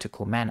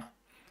vertical manner.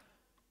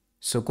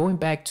 So going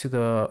back to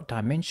the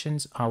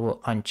dimensions, I will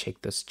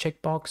uncheck this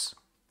checkbox,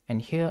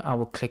 and here I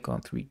will click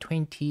on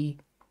 320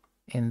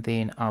 and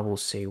then I will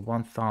say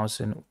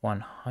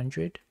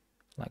 1100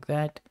 like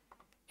that.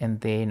 And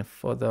then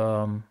for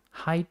the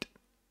height,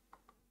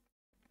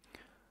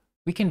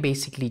 we can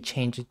basically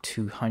change it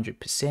to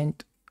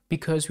 100%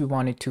 because we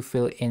wanted to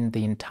fill in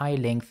the entire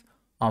length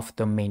of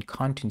the main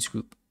contents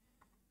group.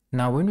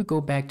 Now, when we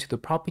go back to the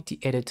property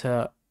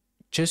editor,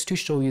 just to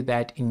show you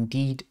that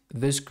indeed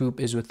this group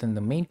is within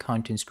the main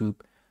contents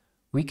group,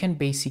 we can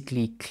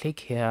basically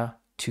click here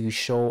to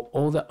show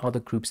all the other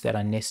groups that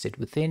are nested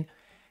within.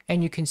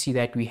 And you can see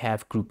that we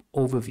have group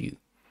overview.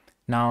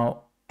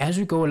 Now, as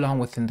we go along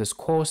within this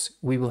course,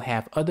 we will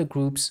have other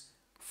groups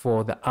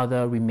for the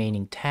other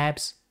remaining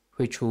tabs,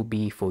 which will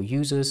be for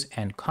users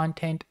and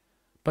content.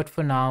 But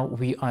for now,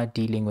 we are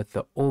dealing with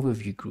the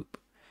overview group.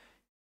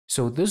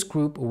 So this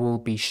group will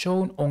be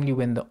shown only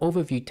when the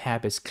overview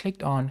tab is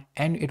clicked on,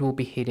 and it will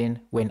be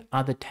hidden when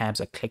other tabs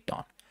are clicked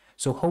on.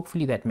 So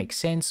hopefully that makes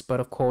sense, but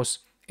of course,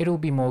 it will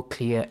be more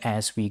clear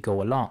as we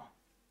go along.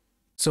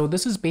 So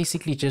this is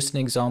basically just an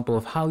example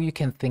of how you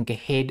can think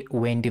ahead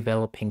when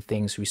developing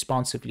things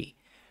responsively.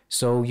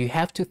 So you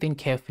have to think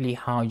carefully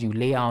how you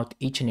lay out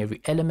each and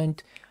every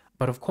element.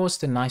 But of course,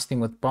 the nice thing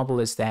with Bubble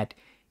is that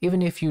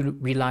even if you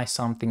realize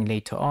something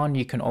later on,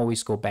 you can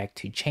always go back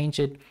to change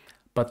it.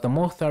 But the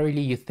more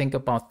thoroughly you think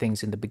about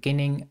things in the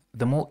beginning,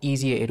 the more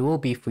easier it will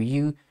be for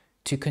you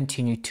to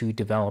continue to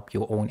develop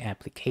your own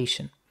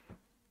application.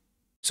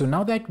 So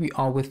now that we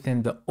are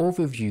within the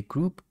overview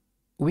group,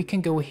 we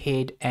can go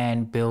ahead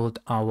and build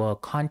our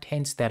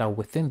contents that are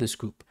within this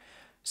group.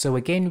 So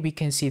again, we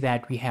can see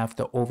that we have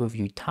the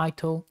overview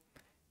title,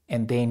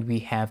 and then we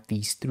have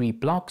these 3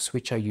 blocks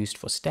which are used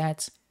for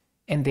stats,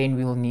 and then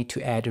we will need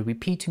to add a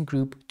repeating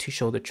group to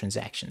show the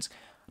transactions.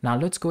 Now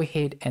let's go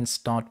ahead and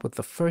start with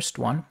the first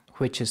one,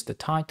 which is the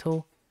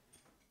title.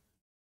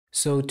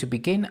 So to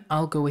begin,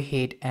 I'll go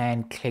ahead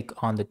and click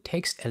on the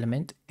text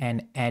element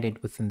and add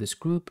it within this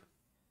group.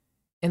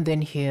 And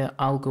then here,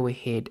 I'll go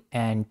ahead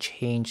and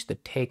change the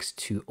text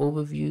to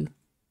overview,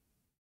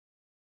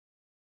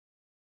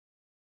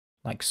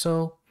 like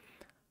so.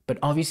 But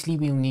obviously,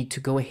 we'll need to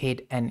go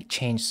ahead and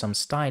change some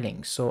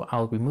styling. So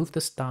I'll remove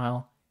the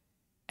style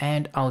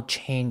and I'll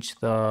change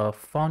the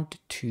font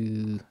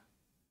to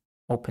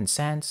Open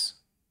Sans.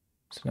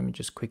 So let me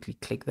just quickly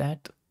click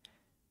that.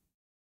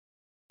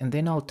 And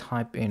then I'll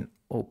type in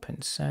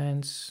Open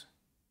Sans.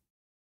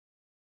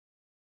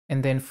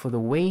 And then for the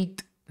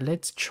weight,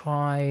 let's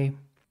try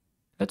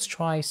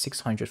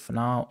 600 for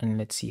now, and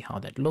let's see how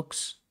that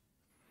looks.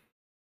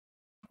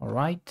 All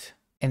right.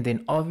 And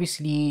then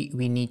obviously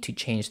we need to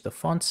change the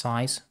font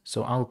size.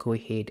 So I'll go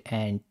ahead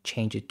and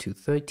change it to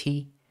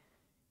 30.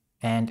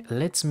 And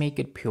let's make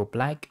it pure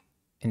black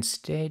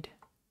instead,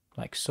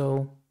 like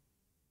so.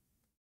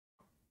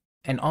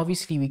 And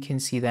obviously we can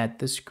see that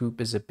this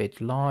group is a bit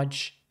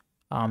large.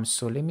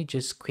 So let me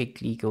just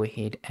quickly go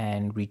ahead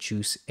and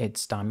reduce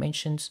its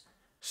dimensions.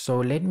 So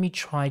let me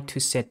try to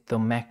set the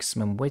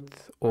maximum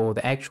width or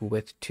the actual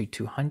width to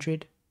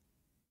 200.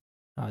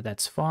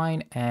 That's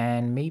fine.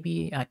 And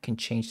maybe I can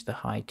change the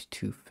height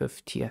to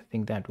 50. I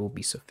think that will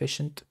be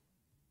sufficient.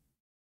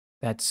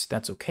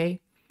 That's okay.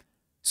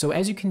 So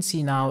as you can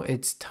see now,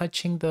 it's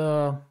touching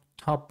the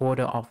top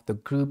border of the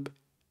group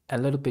a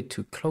little bit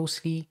too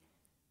closely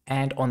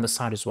and on the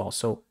side as well.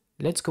 So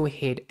let's go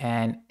ahead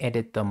and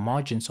edit the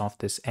margins of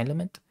this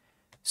element.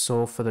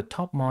 So for the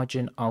top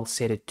margin, I'll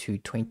set it to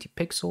 20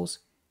 pixels.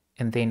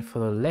 And then for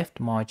the left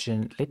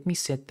margin, let me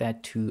set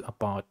that to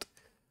about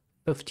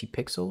 50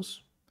 pixels.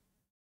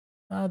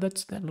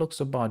 That looks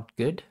about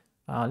good.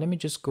 Let me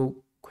just go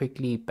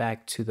quickly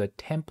back to the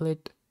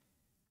template.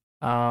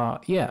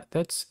 Yeah,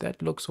 that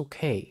looks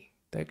okay.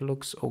 That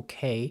looks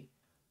okay.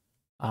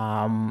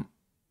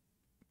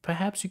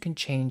 Perhaps you can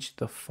change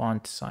the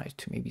font size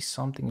to maybe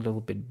something a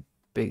little bit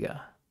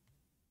bigger.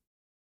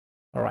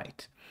 All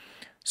right.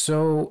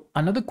 So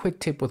another quick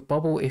tip with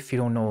Bubble, if you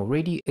don't know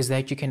already, is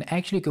that you can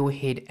actually go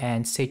ahead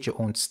and set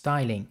your own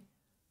styling.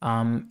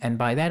 And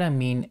by that I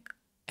mean,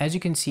 as you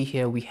can see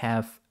here, we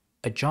have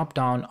a drop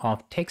down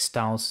of text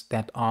styles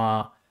that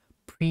are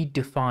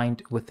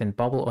predefined within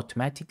Bubble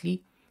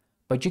automatically.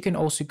 But you can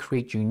also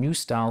create your new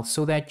style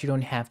so that you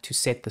don't have to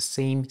set the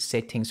same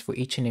settings for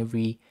each and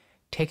every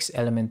text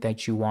element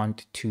that you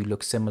want to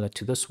look similar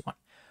to this one.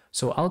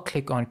 So I'll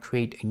click on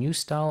create a new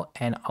style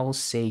and I'll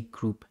say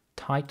group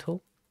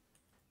title.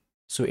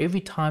 So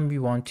every time we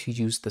want to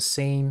use the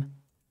same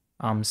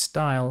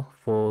style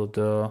for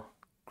the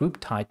group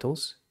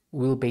titles,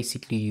 we'll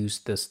basically use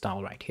this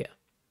style right here.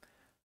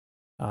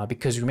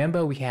 Because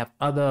remember, we have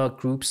other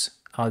groups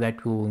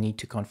that we will need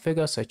to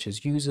configure, such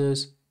as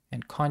users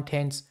and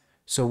contents.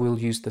 So we'll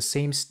use the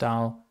same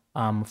style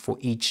for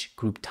each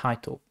group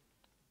title.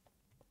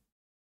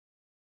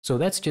 So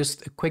that's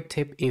just a quick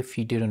tip if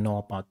you didn't know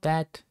about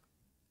that.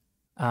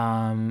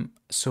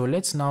 So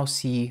let's now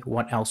see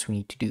what else we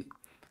need to do.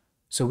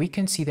 So we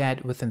can see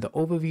that within the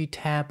overview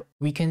tab,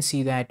 we can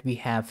see that we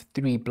have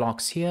 3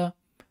 blocks here,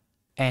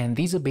 and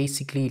these are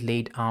basically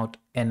laid out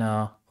in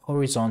a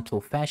horizontal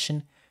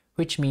fashion,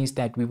 which means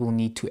that we will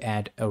need to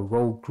add a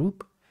row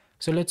group.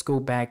 So let's go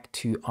back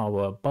to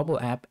our Bubble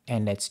app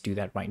and let's do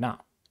that right now.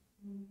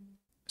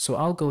 So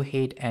I'll go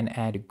ahead and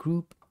add a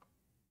group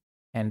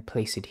and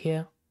place it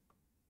here.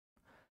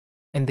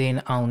 And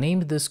then I'll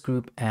name this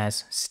group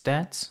as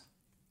stats,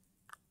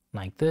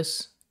 like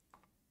this.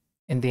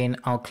 And then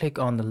I'll click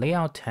on the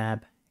layout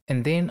tab,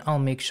 and then I'll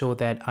make sure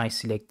that I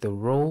select the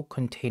row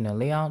container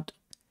layout,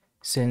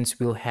 since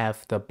we'll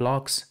have the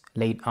blocks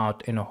laid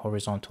out in a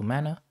horizontal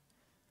manner.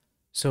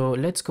 So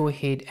let's go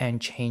ahead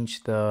and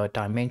change the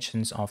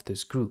dimensions of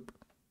this group.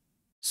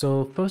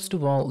 So first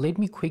of all, let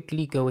me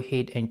quickly go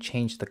ahead and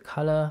change the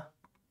color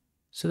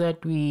so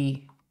that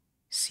we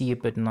see a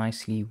bit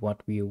nicely what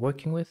we are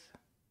working with.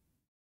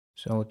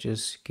 So I'll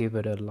just give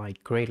it a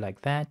light gray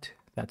like that.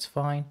 That's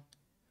fine.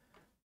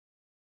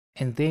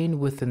 And then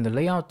within the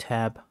layout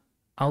tab,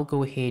 I'll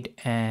go ahead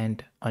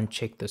and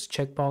uncheck this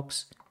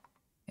checkbox.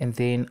 And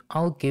then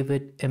I'll give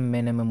it a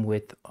minimum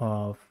width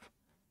of,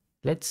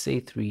 let's say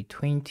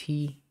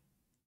 320.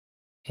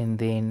 And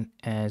then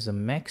as a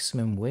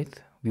maximum width,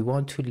 we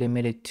want to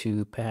limit it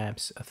to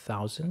perhaps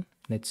 1000.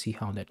 Let's see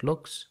how that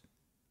looks.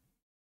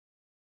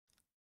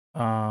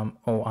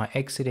 Oh, I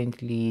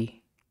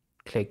accidentally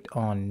clicked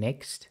on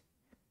next.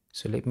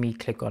 So let me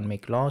click on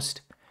make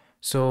last.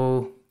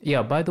 So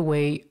yeah, by the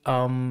way,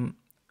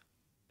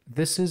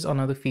 this is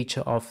another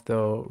feature of the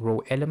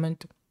row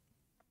element,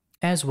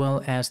 as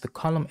well as the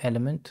column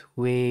element,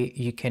 where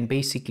you can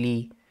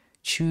basically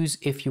choose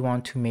if you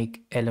want to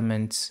make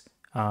elements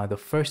the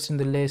first in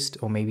the list,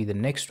 or maybe the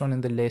next one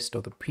in the list,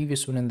 or the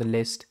previous one in the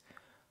list,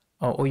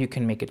 or you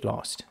can make it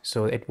last.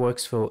 So it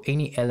works for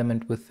any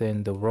element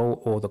within the row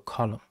or the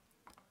column.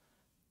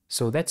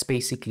 So that's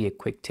basically a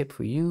quick tip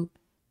for you.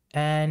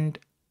 And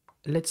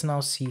let's now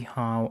see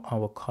how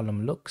our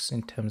column looks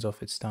in terms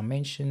of its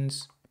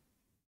dimensions.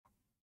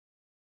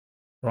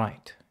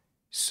 Right.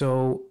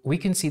 So we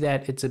can see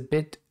that it's a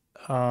bit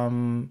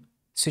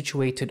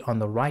situated on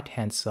the right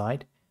hand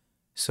side.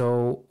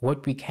 So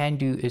what we can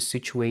do is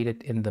situate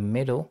it in the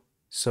middle.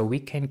 So we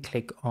can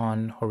click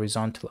on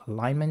horizontal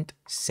alignment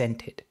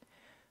centered.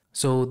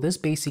 So this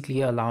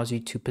basically allows you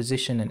to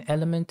position an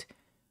element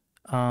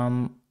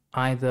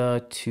either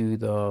to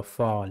the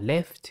far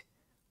left,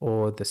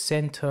 or the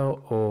center,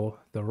 or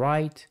the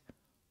right,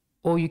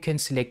 or you can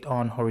select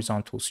on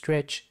horizontal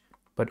stretch.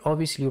 But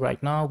obviously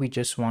right now we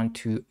just want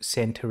to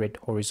center it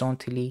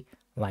horizontally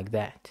like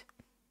that.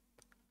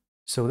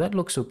 So that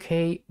looks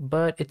okay,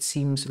 but it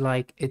seems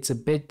like it's a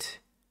bit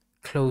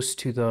close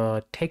to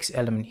the text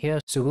element here.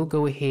 So we'll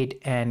go ahead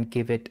and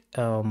give it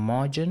a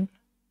margin.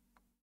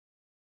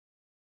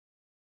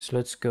 So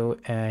let's go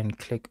and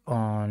click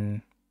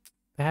on,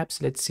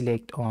 perhaps let's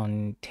select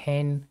on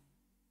 10.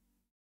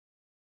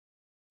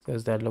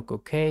 Does that look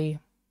okay?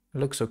 It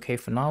looks okay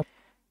for now.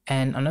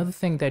 And another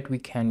thing that we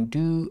can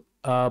do,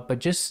 but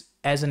just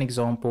as an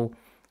example,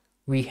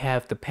 we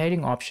have the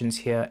padding options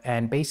here,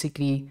 and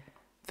basically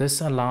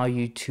this allows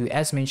you to,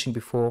 as mentioned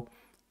before,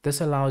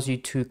 this allows you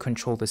to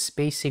control the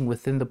spacing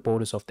within the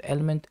borders of the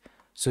element.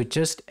 So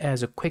just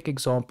as a quick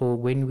example,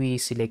 when we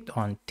select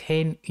on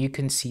 10, you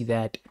can see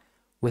that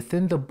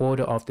within the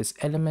border of this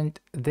element,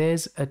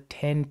 there's a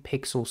 10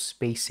 pixel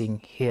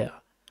spacing here.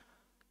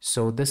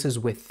 So this is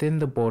within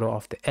the border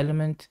of the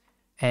element.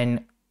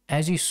 And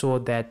as you saw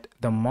that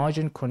the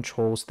margin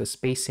controls the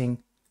spacing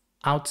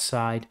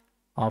outside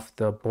of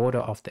the border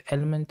of the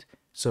element.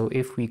 So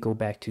if we go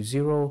back to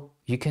 0,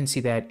 you can see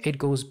that it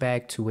goes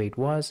back to where it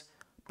was,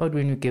 but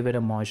when you give it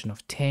a margin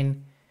of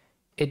 10,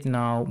 it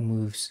now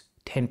moves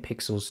 10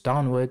 pixels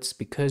downwards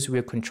because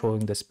we're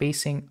controlling the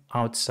spacing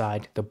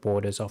outside the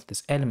borders of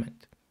this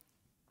element.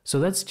 So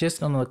that's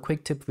just another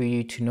quick tip for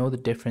you to know the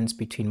difference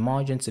between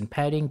margins and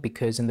padding,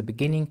 because in the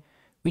beginning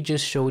we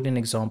just showed an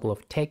example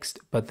of text,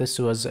 but this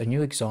was a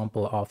new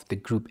example of the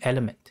group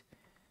element.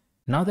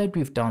 Now that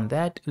we've done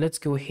that, let's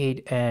go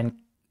ahead and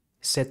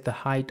set the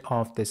height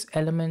of this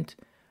element.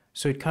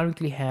 So it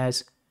currently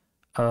has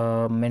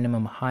a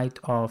minimum height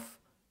of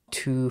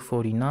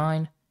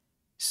 249.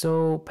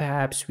 So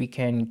perhaps we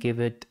can give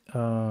it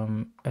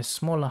a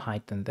smaller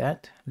height than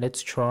that.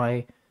 Let's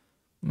try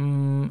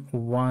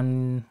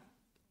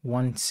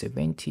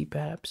 170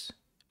 perhaps.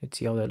 Let's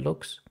see how that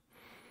looks.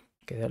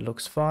 Okay, that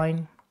looks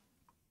fine.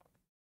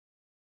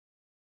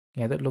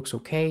 Yeah, that looks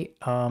okay.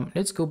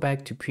 Let's go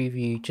back to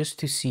preview just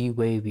to see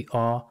where we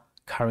are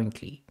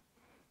currently.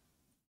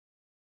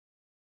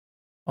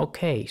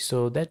 Okay,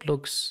 so that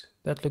looks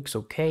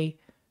okay.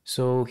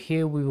 So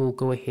here we will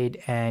go ahead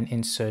and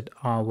insert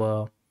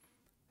our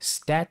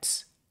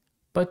stats,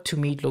 but to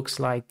me it looks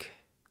like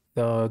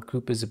the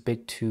group is a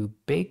bit too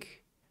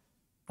big.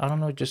 I don't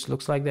know, it just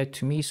looks like that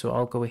to me. So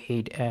I'll go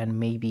ahead and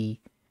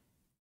maybe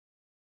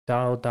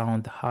dial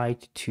down the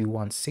height to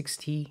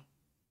 160,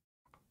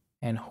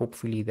 and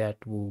hopefully that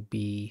will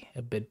be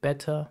a bit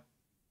better.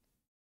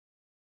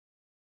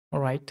 All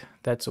right,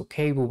 that's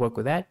okay, we'll work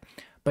with that.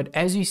 But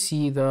as you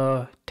see,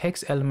 the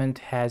text element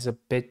has a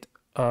bit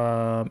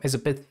is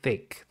a bit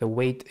thick. The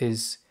weight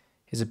is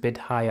a bit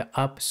higher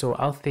up, so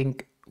I'll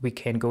think we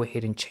can go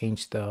ahead and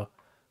change the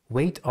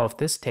weight of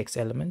this text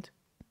element.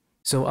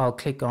 So I'll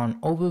click on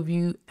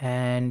overview,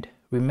 and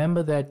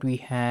remember that we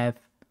have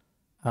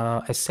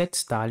a set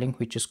styling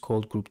which is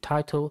called group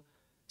title.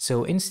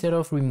 So instead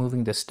of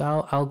removing the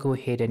style, I'll go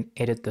ahead and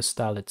edit the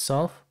style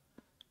itself.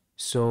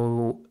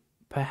 So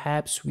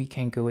perhaps we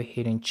can go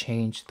ahead and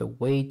change the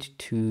weight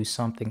to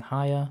something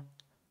higher.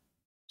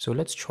 So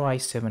let's try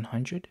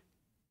 700.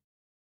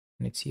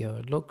 Let's see how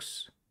it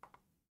looks.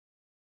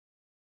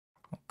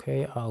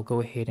 Okay, I'll go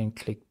ahead and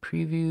click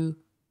preview.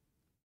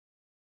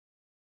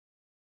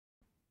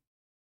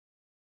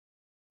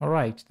 All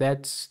right,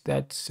 that's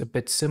a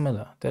bit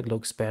similar. That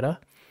looks better.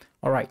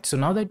 All right, so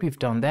now that we've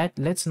done that,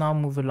 let's now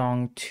move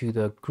along to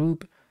the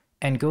group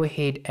and go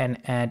ahead and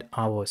add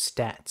our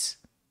stats.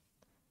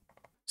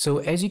 So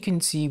as you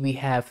can see, we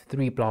have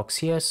 3 blocks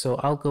here. So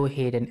I'll go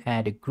ahead and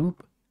add a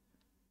group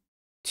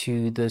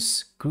to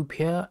this group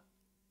here,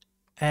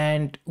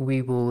 and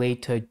we will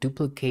later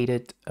duplicate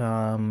it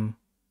 2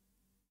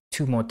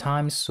 more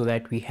times so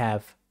that we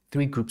have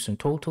 3 groups in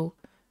total.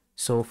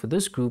 So for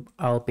this group,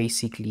 I'll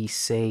basically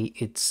say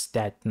it's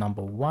stat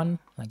number 1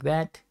 like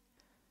that.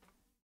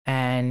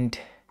 And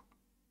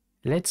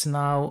let's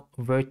now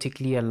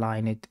vertically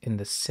align it in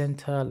the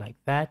center like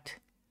that.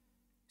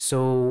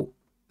 So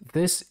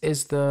this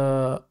is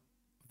the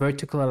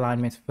vertical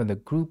alignment for the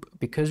group,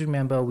 because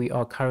remember we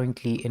are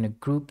currently in a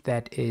group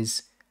that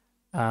is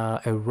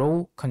a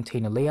row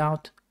container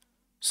layout.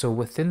 So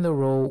within the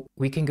row,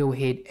 we can go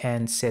ahead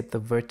and set the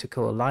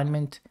vertical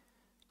alignment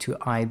to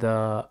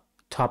either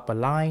top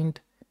aligned,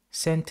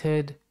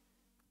 centered,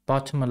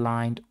 bottom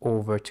aligned,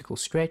 or vertical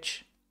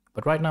stretch.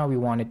 But right now we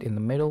want it in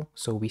the middle,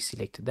 so we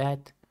selected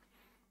that.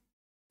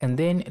 And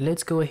then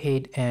let's go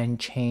ahead and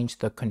change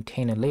the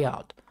container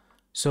layout.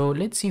 So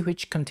let's see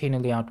which container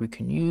layout we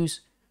can use.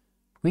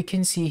 We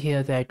can see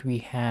here that we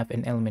have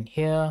an element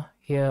here,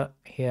 here,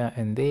 here,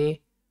 and there.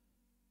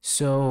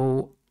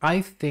 So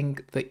I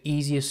think the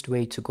easiest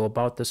way to go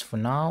about this for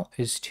now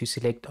is to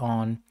select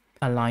on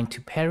align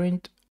to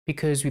parent,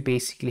 because we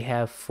basically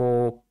have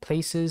 4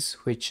 places,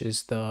 which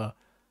is the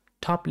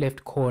top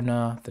left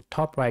corner, the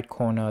top right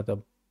corner, the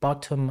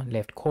bottom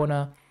left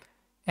corner,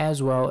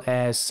 as well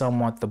as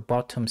somewhat the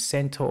bottom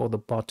center or the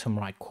bottom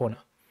right corner.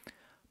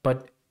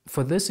 But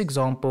for this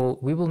example,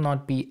 we will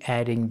not be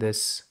adding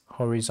this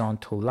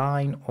horizontal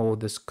line or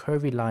this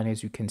curvy line,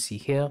 as you can see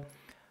here,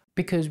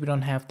 because we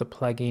don't have the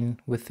plugin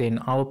within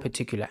our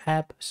particular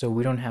app, so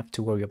we don't have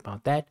to worry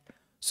about that.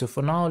 So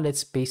for now,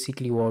 let's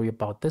basically worry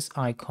about this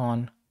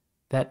icon,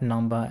 that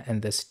number,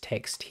 and this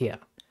text here.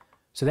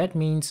 So that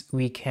means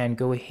we can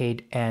go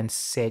ahead and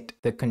set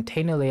the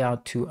container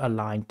layout to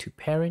align to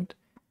parent,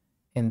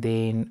 and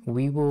then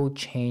we will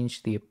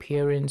change the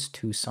appearance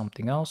to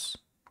something else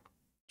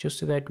just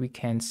so that we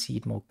can see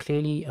it more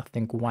clearly. I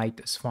think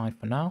white is fine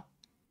for now.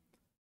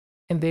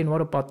 And then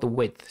what about the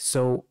width?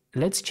 So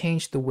let's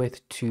change the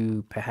width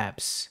to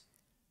perhaps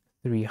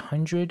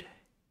 300,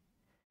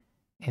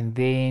 and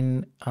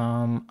then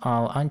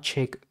I'll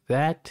uncheck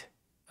that,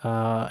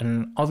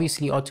 and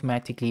obviously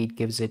automatically it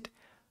gives it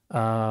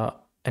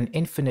an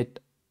infinite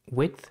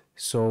width,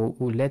 so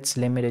let's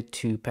limit it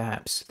to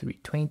perhaps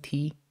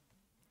 320.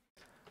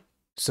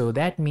 So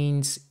that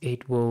means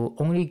it will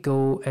only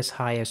go as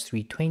high as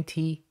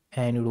 320,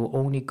 and it will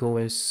only go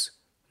as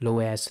low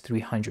as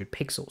 300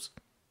 pixels.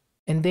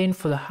 And then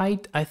for the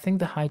height, I think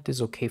the height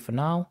is okay for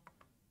now.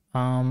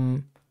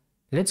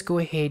 Let's go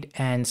ahead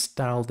and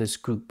style this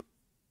group.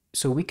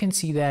 So we can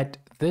see that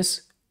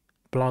this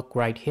block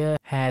right here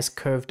has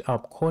curved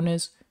up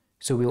corners.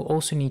 So we'll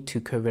also need to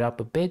curve it up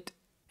a bit.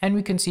 And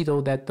we can see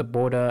though that the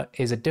border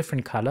is a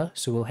different color.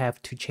 So we'll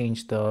have to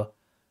change the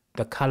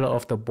color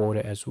of the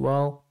border as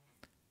well.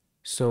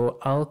 So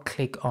I'll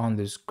click on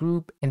this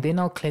group and then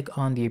I'll click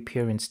on the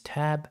appearance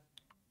tab.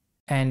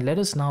 And let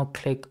us now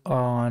click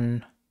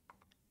on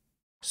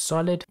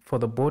solid for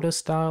the border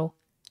style.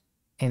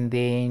 And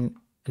then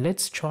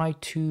let's try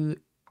to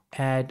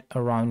add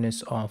a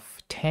roundness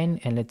of 10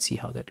 and let's see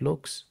how that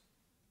looks.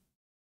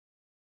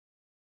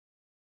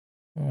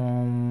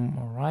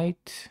 All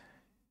right.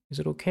 Is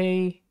it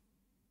okay?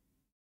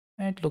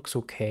 It looks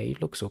okay.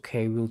 It looks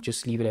okay. We'll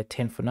just leave it at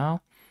 10 for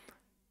now.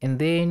 And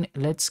then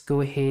let's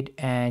go ahead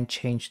and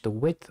change the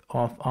width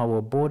of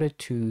our border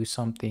to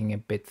something a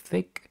bit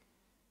thick.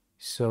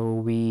 So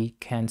we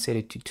can set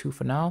it to 2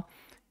 for now.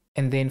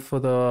 And then for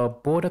the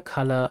border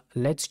color,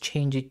 let's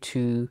change it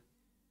to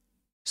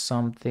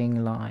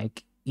something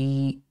like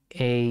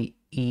EAE6,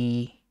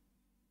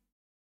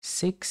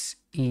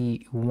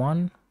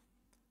 E1.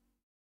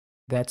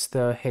 That's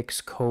the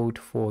hex code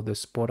for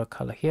this border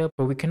color here,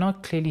 but we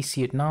cannot clearly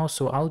see it now.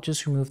 So I'll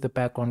just remove the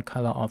background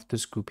color of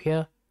this group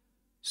here.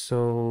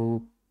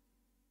 So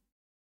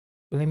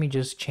let me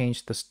just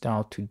change the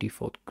style to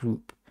default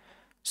group.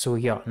 So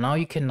yeah, now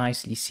you can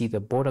nicely see the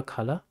border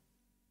color.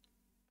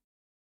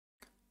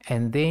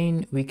 And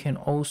then we can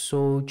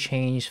also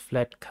change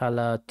flat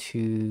color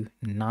to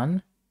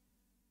none.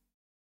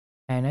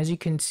 And as you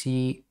can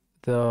see,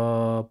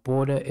 the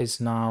border is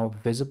now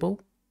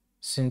visible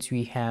since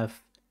we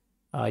have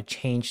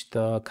changed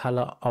the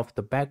color of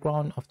the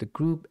background of the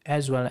group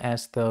as well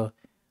as the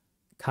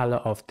color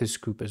of this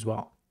group as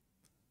well.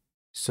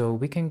 So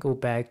we can go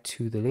back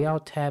to the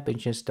layout tab and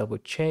just double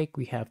check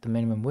we have the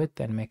minimum width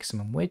and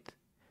maximum width.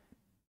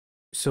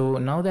 So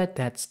now that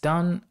that's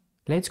done,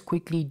 let's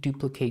quickly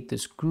duplicate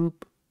this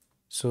group.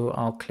 So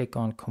I'll click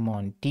on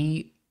Command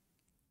D.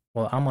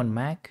 Well, I'm on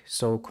Mac,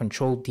 so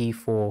Control D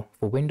for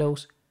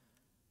Windows.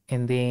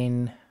 And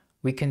then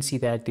we can see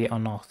that there are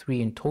now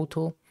 3 in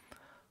total,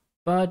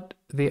 but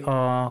they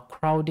are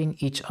crowding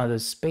each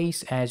other's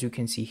space as you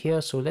can see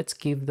here. So let's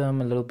give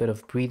them a little bit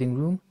of breathing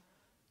room.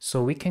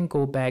 So we can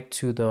go back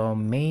to the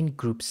main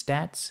group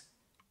stats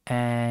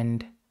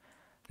and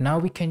now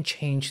we can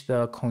change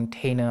the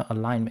container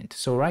alignment.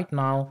 So right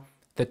now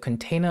the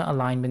container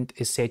alignment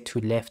is set to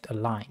left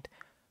aligned.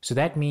 So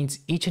that means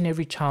each and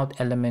every child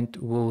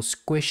element will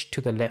squish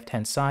to the left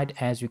hand side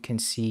as you can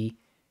see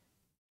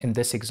in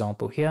this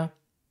example here.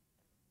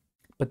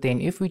 But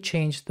then if we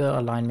change the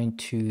alignment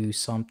to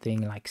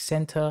something like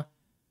center,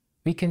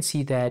 we can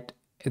see that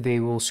they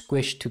will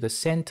squish to the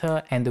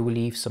center and they will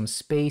leave some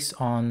space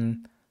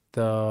on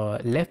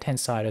the left hand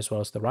side as well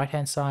as the right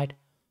hand side.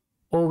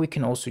 Or we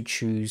can also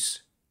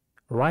choose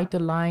right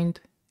aligned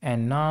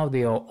and now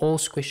they are all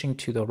squishing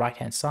to the right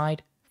hand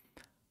side.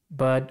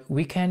 But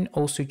we can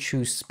also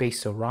choose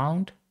space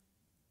around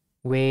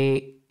where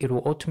it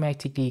will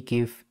automatically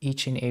give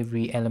each and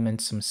every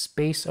element some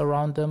space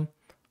around them.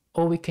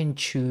 Or we can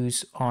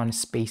choose on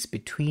space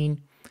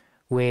between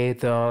where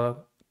the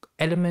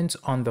elements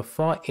on the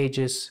far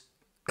edges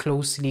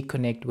closely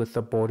connect with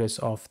the borders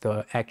of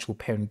the actual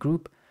parent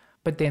group,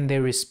 but then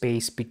there is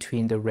space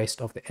between the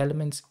rest of the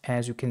elements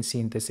as you can see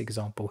in this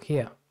example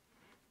here.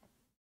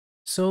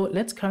 So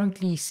let's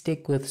currently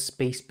stick with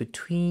space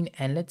between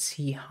and let's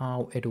see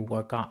how it'll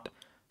work out.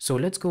 So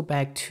let's go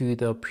back to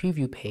the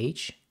preview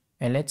page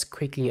and let's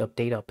quickly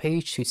update our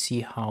page to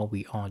see how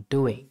we are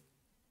doing.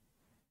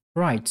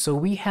 Right, so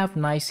we have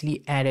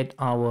nicely added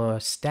our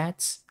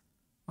stats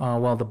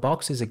while the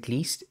box is at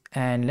least,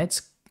 and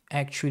let's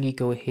actually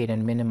go ahead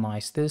and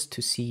minimize this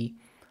to see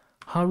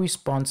how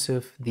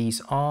responsive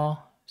these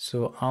are.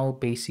 So I'll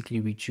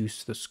basically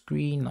reduce the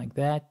screen like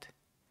that.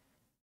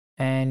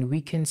 And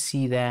we can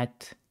see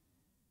that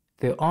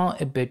they are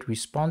a bit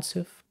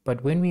responsive,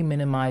 but when we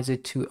minimize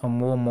it to a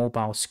more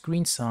mobile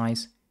screen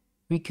size,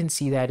 we can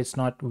see that it's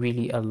not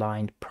really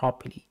aligned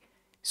properly.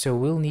 So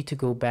we'll need to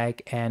go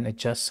back and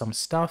adjust some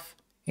stuff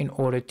in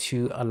order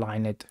to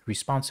align it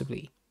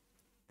responsively.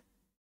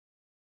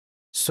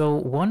 So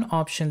one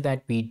option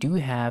that we do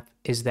have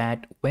is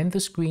that when the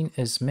screen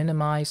is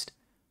minimized,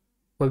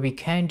 what we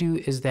can do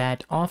is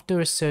that after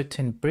a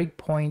certain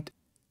breakpoint,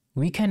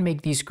 we can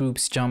make these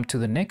groups jump to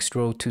the next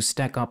row to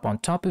stack up on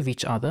top of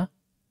each other.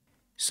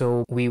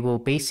 So we will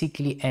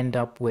basically end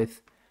up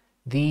with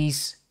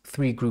these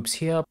 3 groups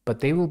here,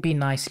 but they will be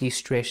nicely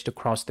stretched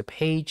across the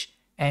page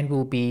and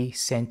will be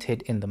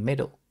centered in the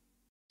middle.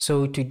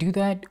 So to do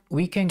that,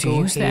 we can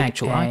go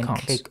ahead and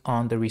click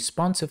on the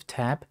responsive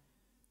tab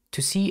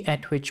to see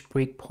at which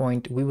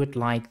breakpoint we would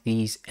like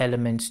these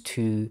elements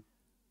to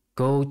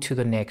go to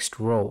the next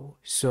row.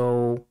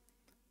 So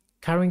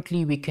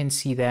currently we can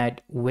see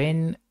that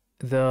when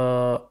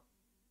the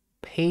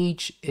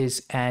page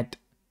is at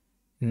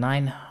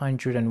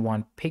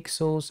 901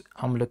 pixels,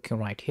 I'm looking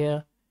right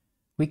here,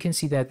 we can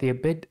see that they're a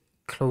bit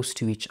close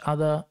to each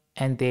other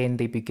and then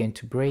they begin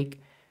to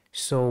break.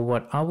 So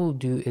what I will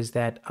do is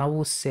that I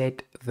will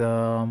set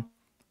the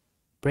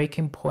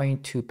breaking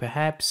point to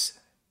perhaps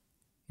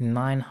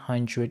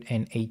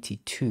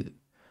 982.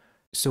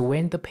 So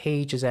when the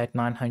page is at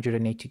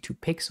 982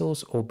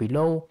 pixels or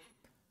below,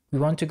 we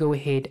want to go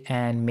ahead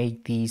and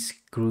make these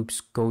groups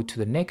go to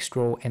the next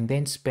row and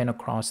then span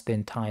across the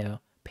entire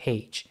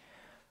page.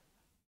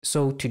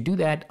 So to do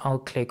that, I'll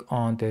click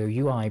on the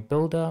UI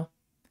builder,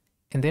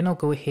 and then I'll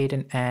go ahead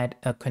and add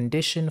a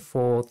condition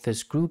for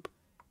this group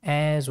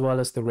as well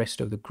as the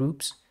rest of the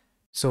groups.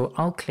 So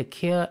I'll click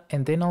here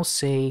and then I'll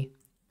say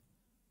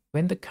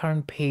when the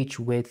current page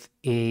width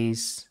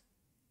is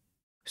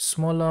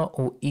smaller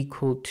or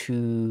equal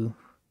to,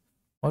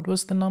 what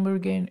was the number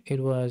again? It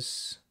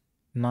was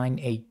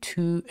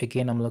 982.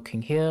 Again, I'm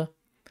looking here.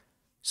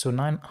 So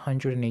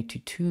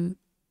 982.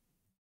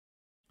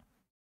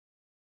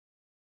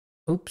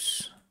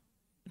 Oops.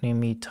 Let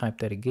me type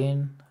that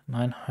again.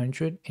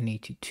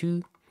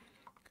 982.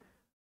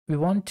 We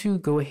want to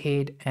go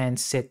ahead and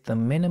set the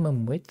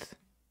minimum width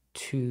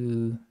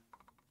to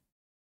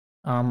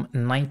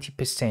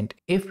 90%.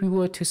 If we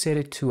were to set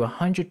it to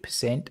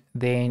 100%,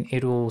 then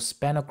it will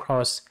span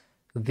across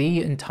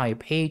the entire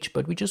page,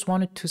 but we just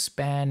want it to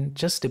span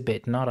just a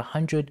bit, not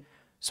 100.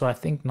 So I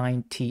think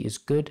 90 is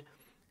good.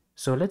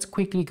 So let's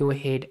quickly go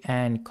ahead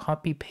and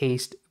copy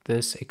paste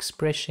this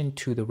expression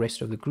to the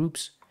rest of the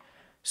groups.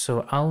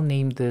 So I'll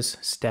name this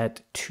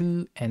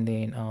stat2, and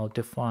then I'll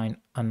define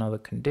another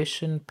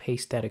condition,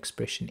 paste that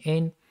expression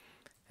in,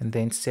 and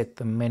then set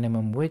the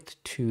minimum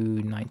width to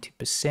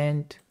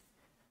 90%.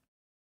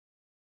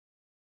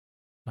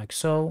 Like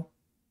so.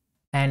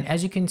 And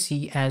as you can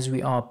see, as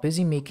we are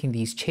busy making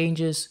these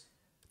changes,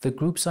 the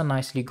groups are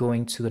nicely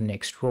going to the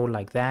next row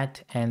like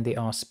that, and they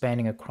are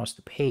spanning across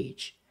the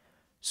page.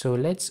 So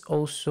let's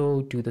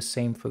also do the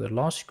same for the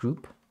last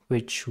group,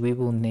 which we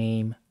will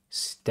name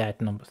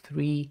stat number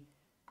 3.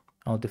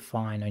 I'll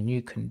define a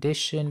new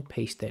condition,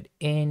 paste that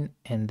in,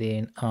 and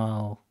then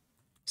I'll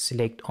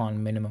select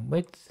on minimum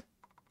width,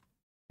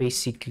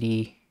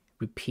 basically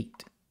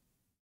repeat.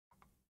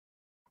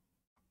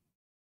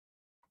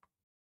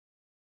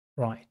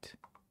 Right.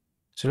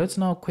 So let's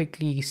now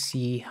quickly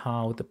see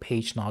how the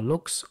page now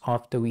looks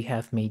after we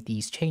have made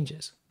these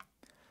changes.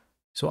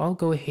 So I'll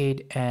go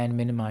ahead and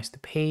minimize the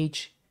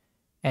page.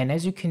 And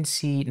as you can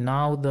see,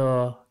 now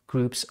the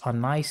groups are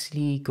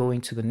nicely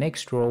going to the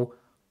next row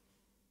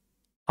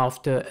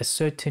after a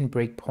certain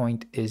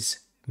breakpoint is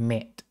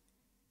met.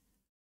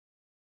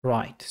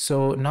 Right.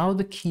 So now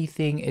the key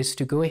thing is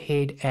to go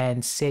ahead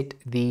and set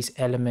these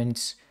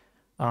elements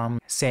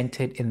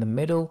centered in the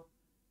middle.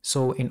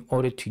 So in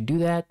order to do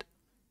that,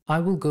 I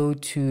will go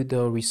to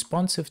the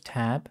responsive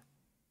tab,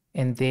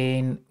 and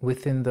then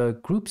within the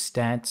group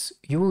stats,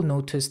 you will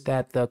notice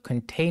that the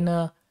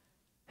container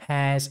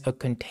has a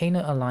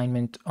container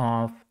alignment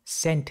of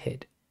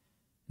centered.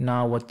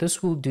 Now what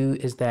this will do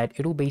is that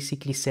it will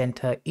basically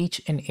center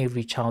each and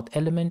every child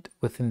element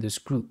within this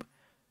group.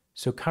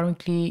 So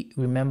currently,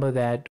 remember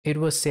that it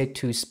was set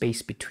to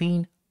space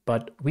between,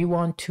 but we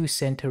want to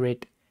center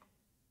it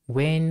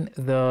when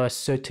the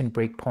certain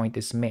breakpoint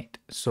is met.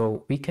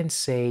 So we can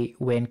say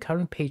when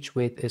current page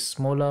width is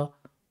smaller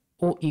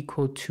or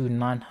equal to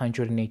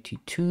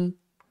 982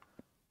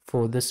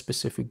 for this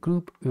specific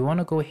group, we want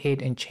to go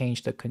ahead and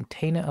change the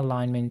container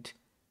alignment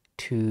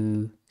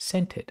to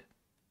centered.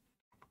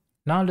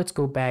 Now let's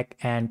go back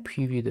and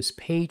preview this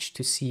page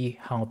to see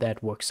how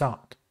that works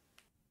out.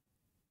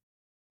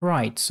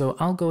 Right, so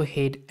I'll go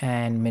ahead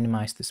and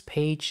minimize this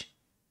page.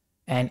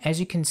 And as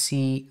you can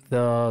see,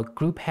 the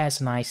group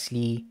has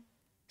nicely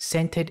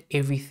centered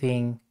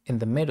everything in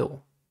the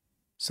middle.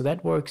 So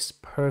that works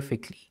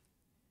perfectly.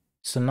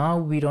 So now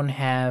we don't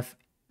have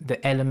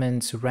the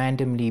elements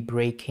randomly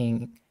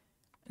breaking.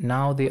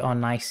 Now they are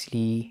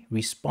nicely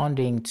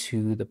responding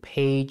to the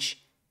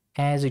page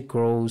as it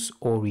grows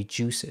or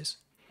reduces.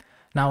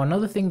 Now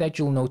another thing that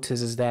you'll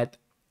notice is that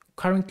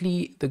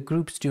currently the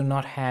groups do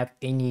not have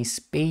any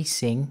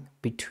spacing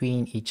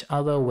between each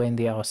other when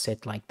they are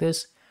set like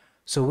this.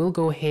 So we'll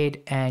go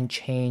ahead and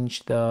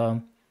change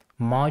the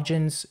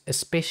margins,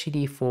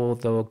 especially for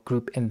the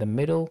group in the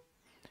middle.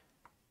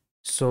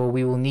 So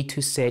we will need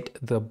to set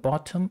the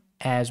bottom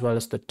as well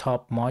as the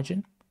top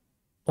margin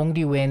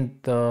only when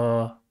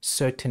the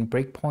certain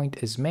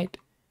breakpoint is met.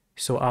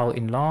 So I'll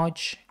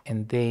enlarge,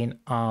 and then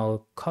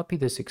I'll copy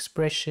this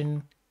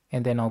expression,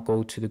 and then I'll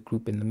go to the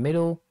group in the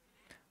middle.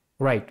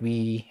 Right,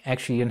 we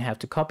actually didn't have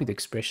to copy the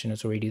expression,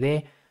 it's already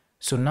there.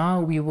 So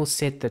now we will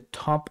set the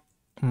top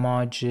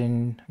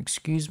margin,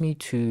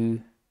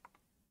 to,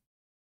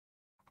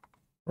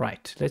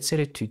 right, let's set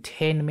it to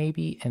 10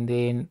 maybe, and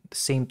then the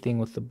same thing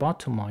with the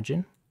bottom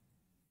margin,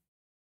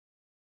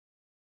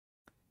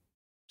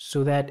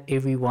 so that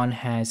everyone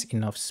has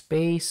enough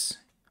space.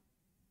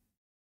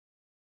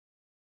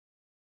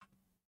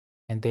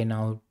 And then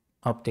I'll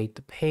update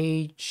the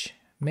page,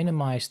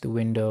 minimize the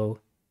window.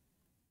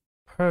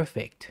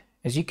 Perfect.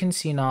 As you can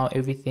see now,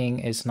 everything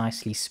is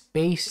nicely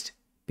spaced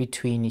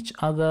between each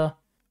other.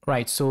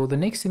 Right, so the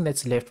next thing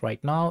that's left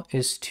right now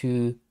is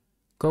to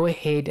go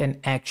ahead and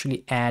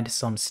actually add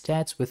some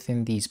stats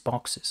within these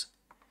boxes.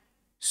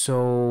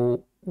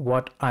 So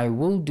what I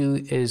will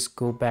do is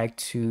go back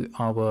to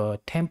our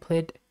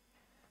template.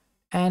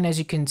 And as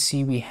you can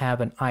see, we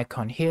have an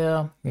icon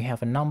here, we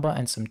have a number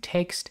and some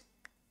text.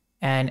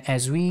 And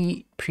as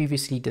we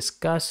previously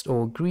discussed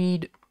or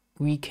agreed,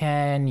 we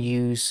can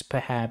use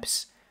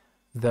perhaps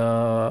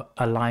the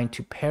align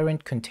to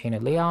parent container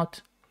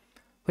layout,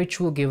 which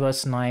will give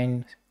us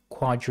 9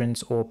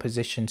 quadrants or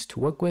positions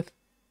to work with,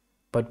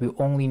 but we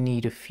only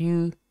need a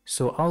few.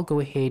 So I'll go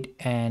ahead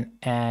and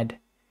add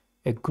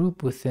a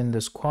group within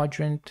this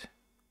quadrant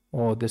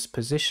or this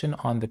position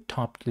on the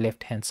top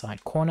left hand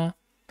side corner.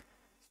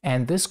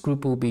 And this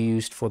group will be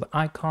used for the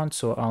icon.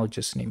 So I'll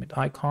just name it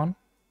icon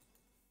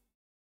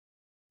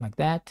like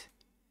that.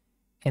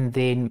 And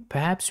then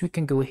perhaps we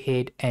can go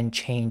ahead and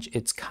change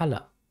its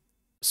color.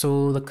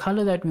 So the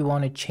color that we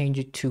want to change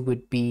it to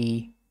would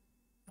be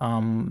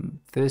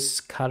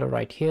this color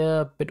right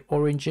here, a bit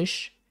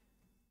orangish,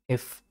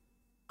 if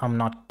I'm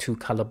not too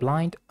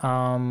colorblind.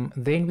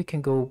 Then we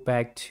can go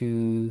back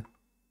to,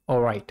 all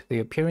right, the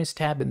appearance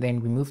tab, and then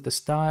remove the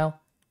style.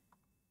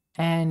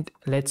 And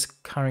let's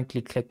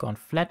currently click on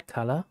flat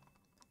color.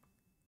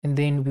 And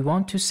then we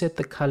want to set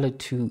the color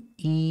to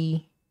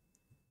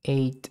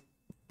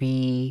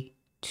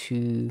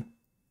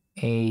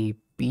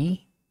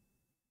E8B2AB.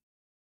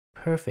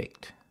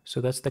 Perfect.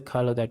 So that's the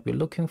color that we're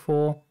looking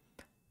for.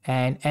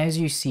 And as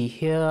you see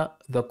here,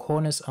 the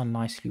corners are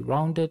nicely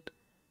rounded.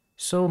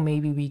 So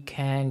maybe we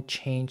can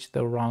change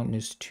the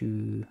roundness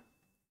to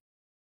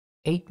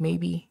 8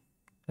 maybe.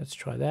 Let's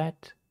try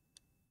that.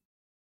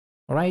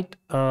 All right.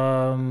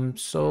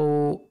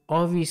 So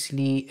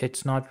obviously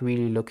it's not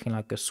really looking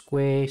like a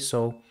square.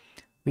 So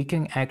we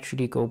can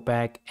actually go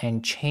back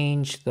and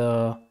change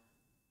the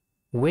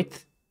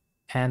width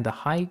and the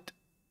height.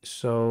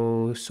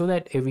 So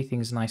that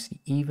everything's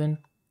nicely even.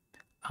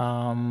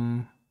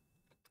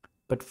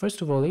 But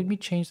first of all, let me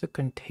change the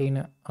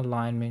container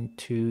alignment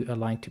to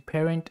align to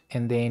parent,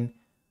 and then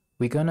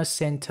we're gonna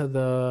center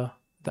the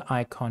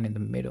icon in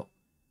the middle.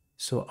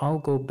 So I'll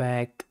go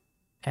back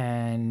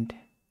and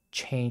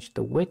change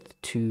the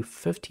width to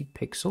 50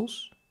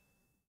 pixels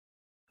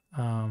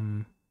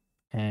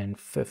and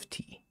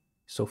 50.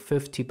 So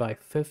 50 by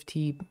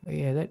 50,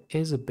 yeah, that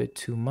is a bit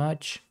too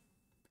much.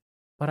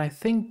 But I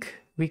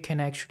think we can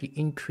actually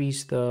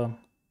increase the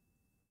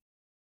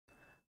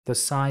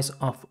size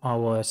of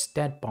our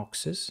stat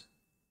boxes.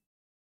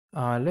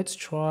 Let's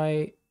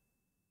try,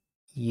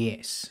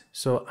 yes.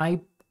 So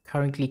I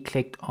currently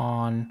clicked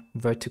on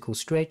vertical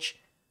stretch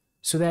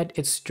so that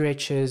it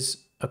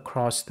stretches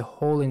across the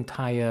whole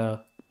entire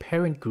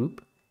parent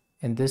group.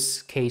 In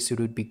this case, it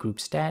would be group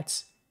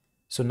stats.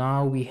 So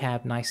now we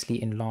have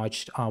nicely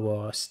enlarged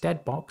our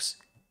stat box.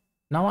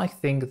 Now I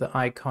think the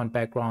icon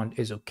background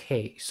is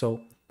okay.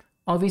 So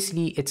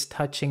obviously it's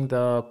touching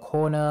the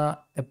corner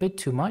a bit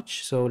too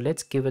much. So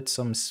let's give it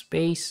some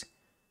space.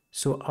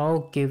 So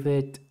I'll give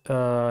it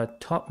a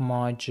top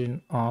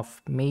margin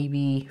of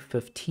maybe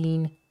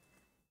 15.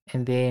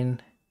 And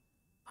then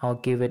I'll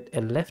give it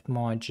a left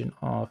margin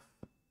of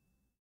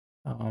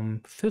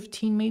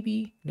 15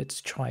 maybe.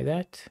 Let's try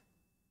that.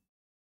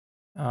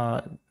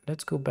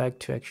 Let's go back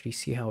to actually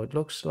see how it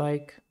looks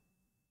like.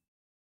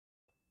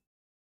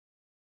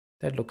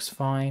 That looks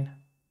fine.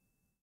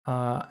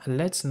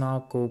 Let's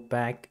now go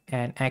back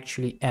and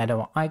actually add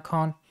our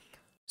icon.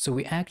 So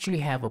we actually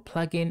have a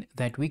plugin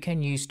that we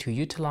can use to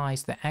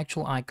utilize the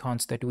actual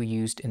icons that we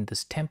used in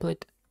this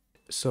template.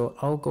 So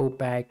I'll go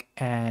back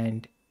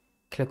and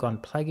click on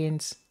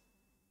plugins,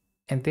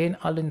 and then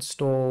I'll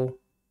install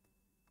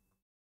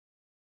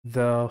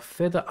the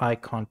feather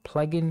icon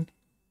plugin.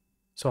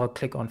 So I'll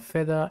click on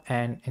feather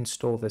and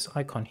install this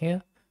icon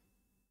here.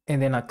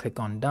 And then I click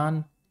on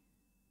done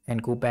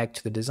and go back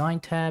to the design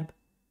tab.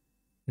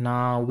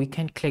 Now we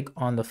can click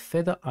on the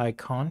feather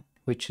icon,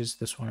 which is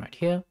this one right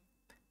here.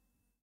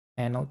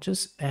 And I'll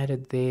just add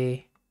it there.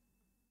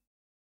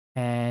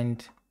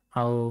 And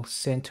I'll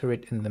center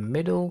it in the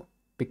middle,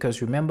 because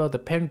remember the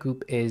parent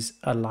group is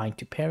aligned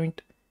to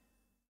parent.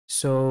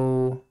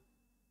 So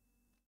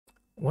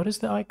what is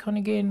the icon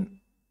again?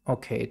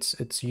 Okay,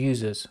 it's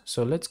users.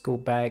 So let's go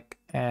back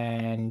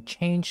and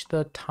change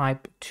the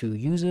type to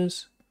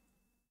users.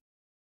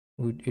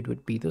 It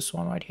would be this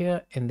one right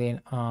here. And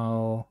then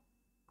I'll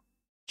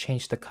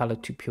change the color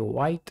to pure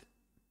white.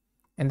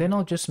 And then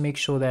I'll just make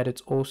sure that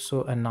it's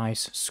also a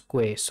nice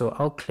square. So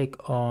I'll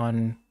click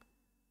on,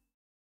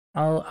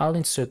 I'll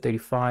insert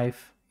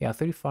 35. Yeah,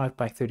 35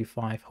 by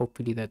 35.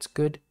 Hopefully that's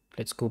good.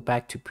 Let's go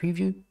back to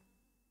preview.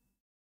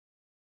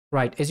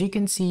 Right, as you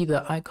can see,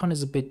 the icon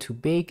is a bit too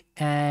big,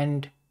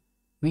 and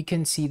we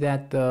can see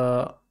that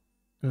the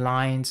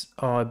lines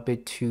are a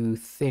bit too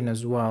thin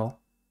as well.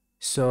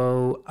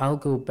 So I'll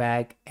go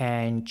back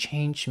and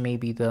change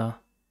maybe the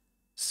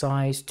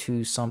size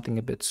to something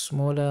a bit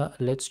smaller.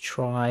 Let's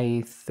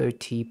try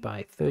 30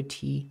 by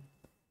 30.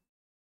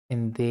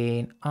 And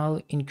then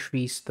I'll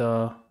increase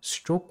the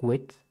stroke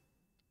width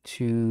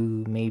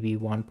to maybe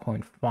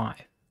 1.5.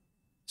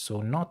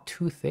 So not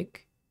too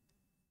thick.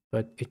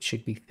 but it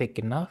should be thick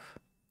enough.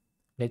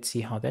 Let's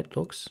see how that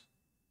looks.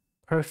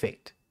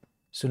 Perfect.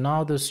 So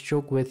now the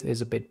stroke width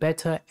is a bit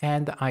better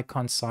and the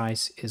icon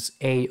size is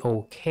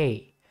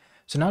a-okay.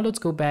 So now let's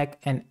go back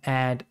and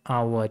add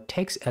our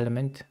text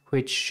element,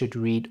 which should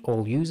read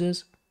all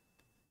users.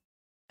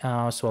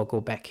 So I'll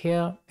go back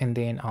here and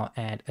then I'll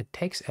add a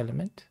text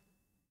element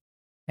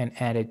and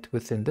add it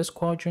within this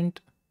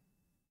quadrant.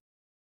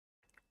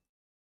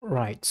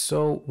 Right,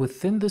 so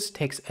within this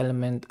text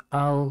element,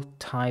 I'll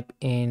type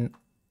in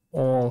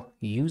all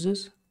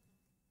users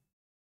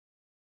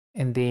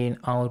and then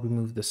I'll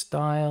remove the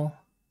style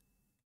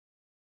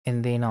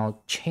and then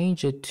I'll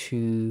change it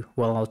to,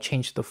 well, I'll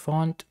change the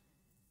font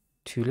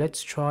to,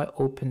 let's try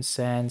Open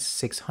Sans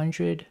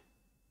 600.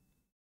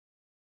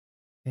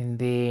 And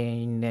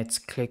then let's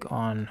click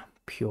on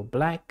pure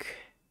black.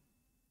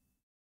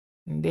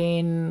 And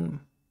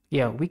then,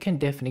 yeah, we can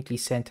definitely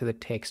center the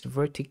text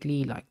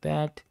vertically like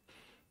that.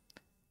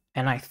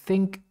 And I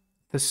think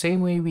the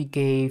same way we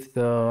gave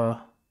the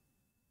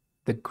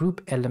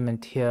group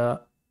element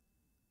here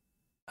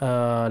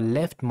a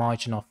left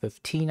margin of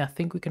 15, I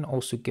think we can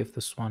also give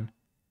this one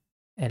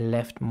a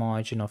left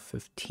margin of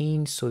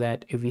 15 so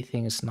that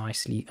everything is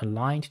nicely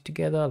aligned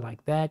together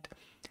like that.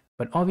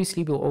 But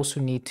obviously we'll also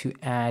need to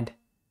add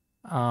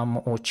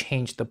or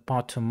change the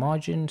bottom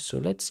margin. So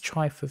let's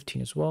try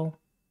 15 as well.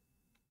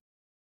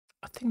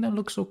 I think that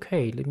looks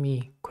okay. Let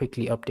me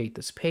quickly update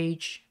this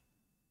page.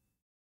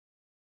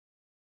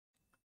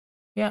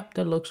 Yeah,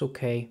 that looks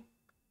okay.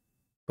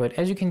 But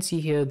as you can see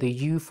here, the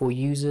U for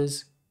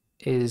users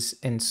is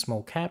in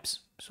small caps.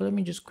 So let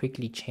me just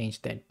quickly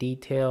change that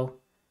detail.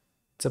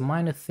 It's a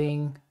minor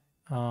thing.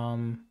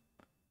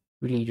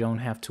 Really don't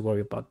have to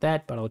worry about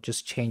that, but I'll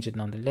just change it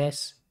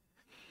nonetheless.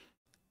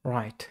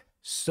 Right.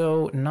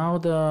 So now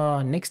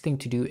the next thing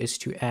to do is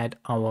to add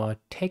our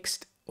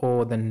text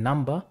or the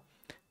number.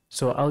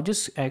 So I'll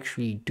just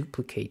actually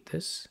duplicate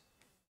this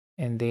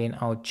and then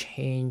I'll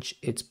change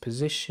its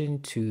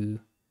position to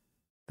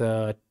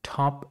the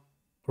top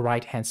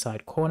right hand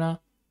side corner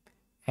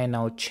and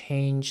I'll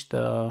change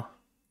the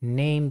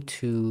name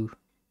to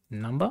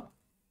number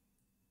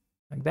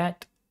like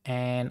that,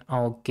 and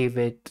I'll give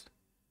it,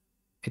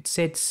 it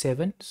said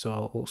 7, so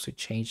I'll also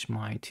change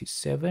mine to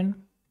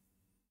 7.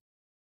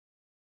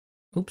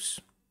 Oops,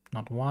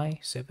 not Y,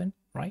 7,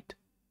 right?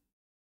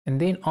 And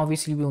then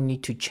obviously we'll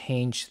need to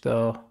change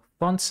the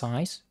font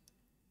size.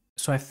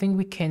 So I think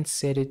we can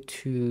set it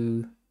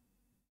to,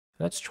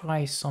 let's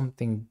try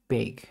something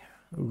big,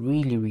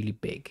 really, really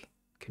big.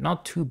 Okay,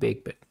 not too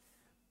big, but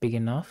big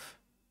enough.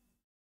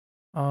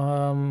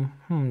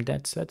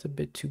 That's a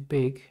bit too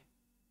big.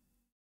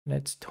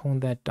 Let's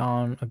tone that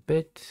down a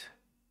bit.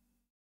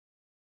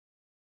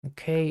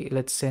 Okay,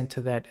 let's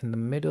center that in the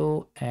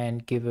middle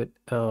and give it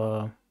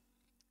a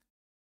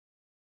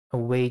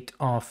weight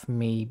of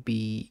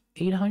maybe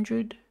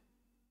 800.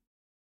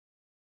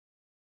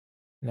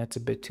 That's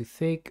a bit too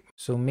thick,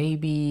 so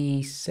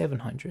maybe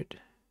 700.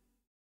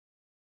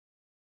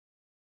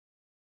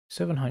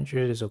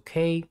 700 is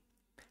okay.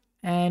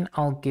 And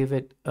I'll give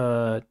it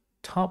a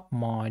top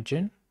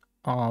margin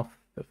of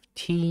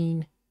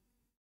 15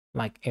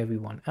 like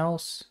everyone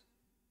else.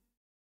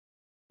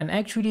 And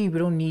actually we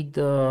don't need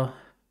the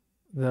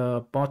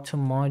bottom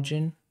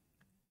margin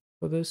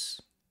for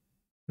this,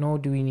 nor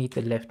do we need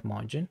the left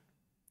margin.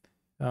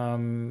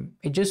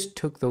 It just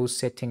took those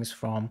settings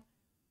from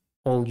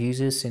all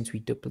users since we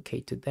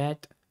duplicated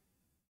that.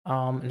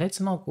 Let's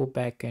now go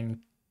back and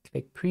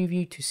click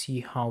preview to see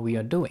how we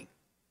are doing.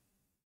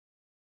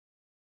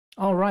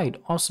 All right,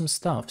 awesome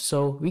stuff.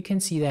 So we can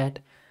see that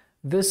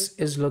this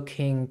is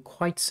looking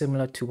quite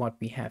similar to what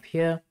we have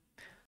here.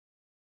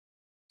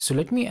 So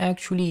let me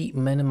actually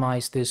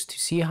minimize this to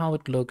see how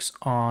it looks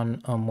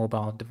on a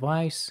mobile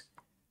device.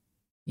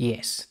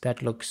 Yes,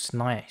 that looks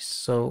nice.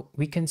 So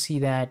we can see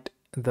that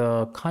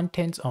the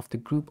contents of the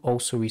group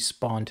also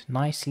respond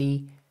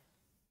nicely.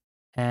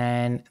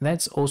 And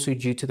that's also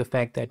due to the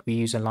fact that we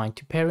use align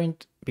to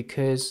parent,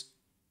 because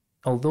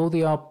although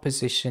they are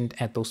positioned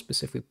at those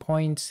specific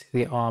points,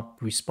 they are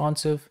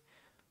responsive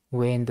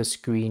when the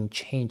screen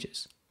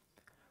changes.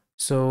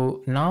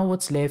 So now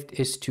what's left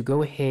is to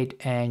go ahead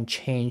and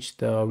change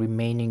the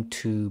remaining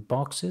 2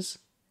 boxes.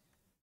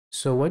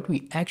 So what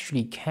we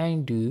actually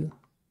can do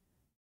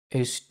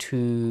is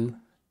to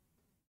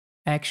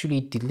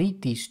actually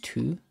delete these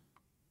 2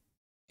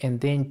 and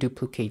then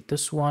duplicate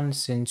this one,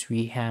 since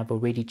we have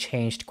already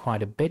changed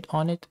quite a bit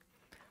on it.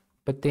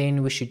 But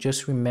then we should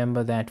just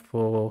remember that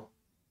for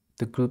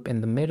the group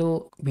in the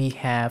middle, we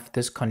have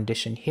this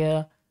condition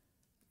here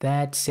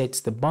that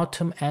sets the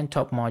bottom and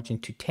top margin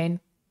to 10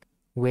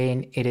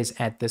 when it is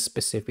at this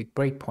specific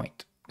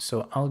breakpoint.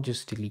 So I'll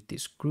just delete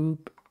this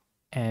group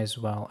as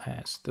well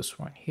as this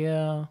one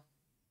here.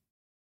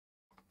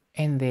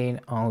 And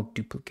then I'll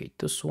duplicate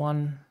this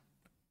one.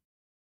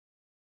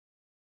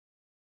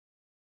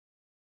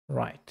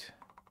 Right.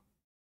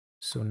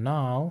 So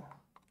now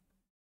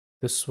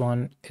this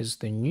one is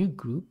the new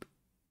group,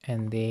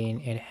 and then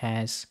it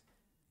has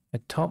a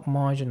top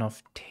margin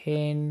of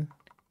 10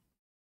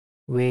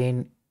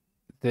 when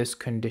this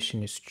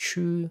condition is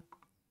true,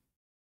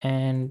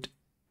 and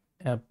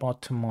a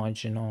bottom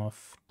margin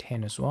of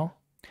 10 as well.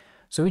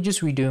 So we're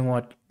just redoing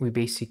what we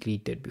basically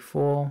did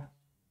before.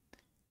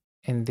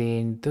 And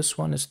then this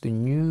one is the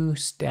new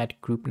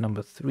stat group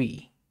number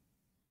 3.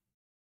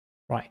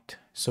 Right,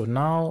 so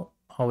now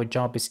our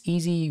job is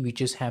easy. We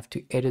just have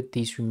to edit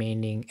these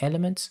remaining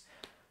elements.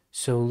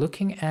 So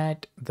looking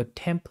at the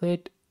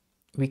template,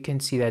 we can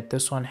see that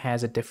this one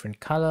has a different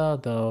color.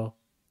 The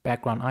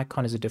background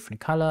icon is a different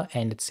color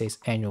and it says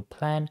annual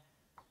plan.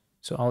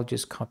 So I'll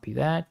just copy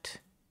that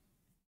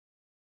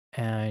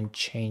and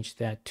change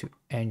that to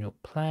annual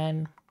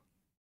plan.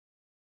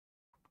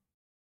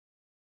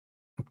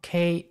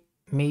 Okay,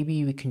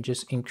 maybe we can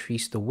just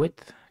increase the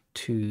width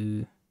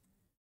to,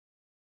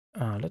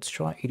 let's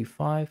try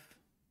 85.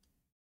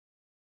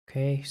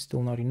 Okay,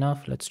 still not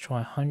enough. Let's try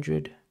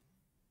 100.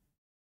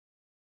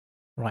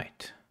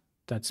 Right,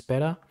 that's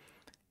better.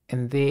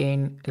 And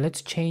then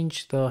let's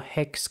change the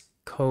hex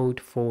code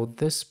for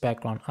this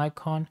background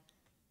icon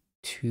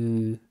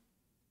to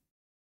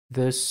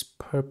this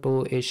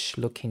purplish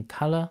looking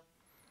color.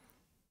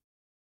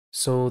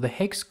 So the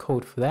hex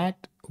code for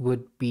that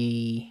would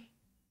be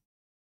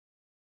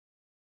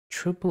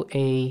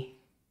AAA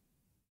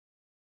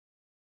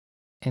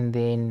and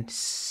then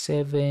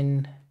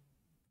 7DB.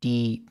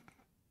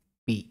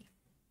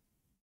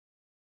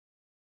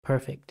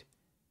 Perfect.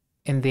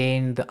 And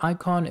then the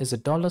icon is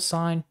a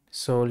 $sign.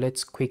 So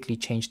let's quickly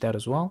change that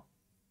as well.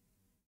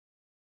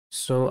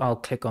 So I'll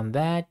click on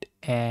that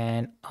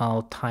and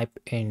I'll type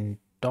in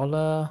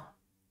dollar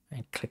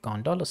and click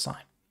on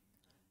 $sign.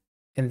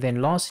 And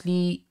then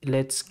lastly,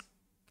 let's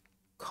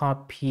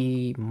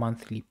copy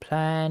monthly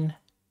plan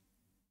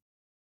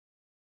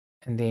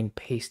and then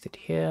paste it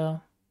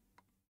here.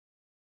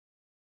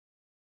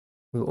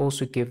 We'll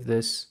also give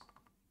this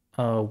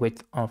a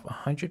width of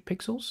 100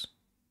 pixels.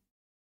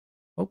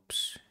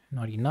 Oops,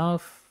 not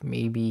enough.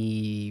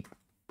 Maybe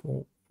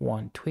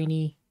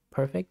 120.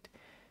 Perfect.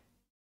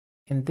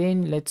 And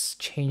then let's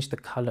change the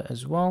color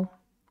as well.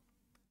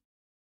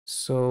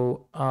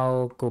 So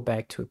I'll go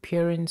back to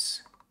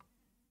appearance.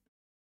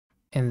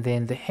 And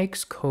then the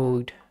hex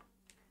code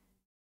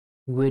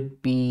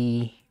would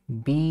be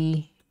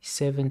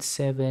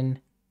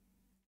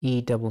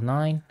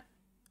B77E99,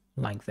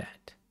 like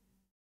that.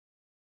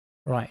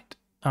 Right,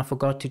 I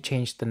forgot to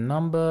change the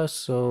number.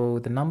 So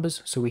the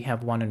numbers, so we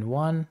have 1 and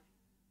 1.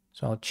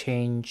 So I'll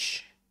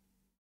change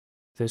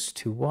this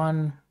to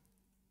 1.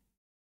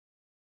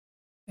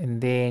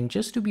 And then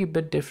just to be a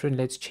bit different,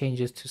 let's change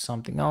this to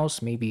something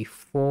else, maybe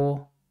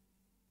 4.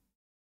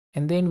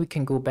 And then we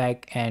can go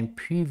back and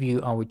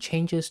preview our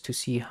changes to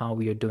see how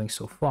we are doing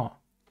so far.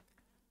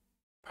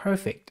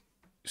 Perfect.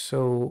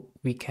 So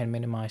we can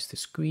minimize the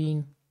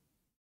screen.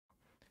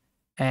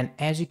 And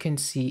as you can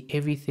see,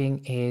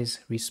 everything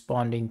is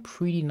responding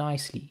pretty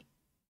nicely.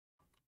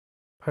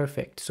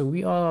 Perfect. So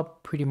we are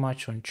pretty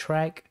much on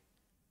track.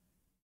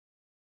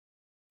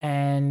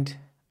 And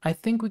I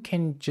think we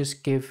can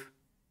just give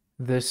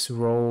this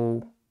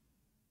row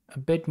a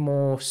bit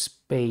more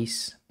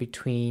space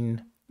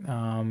between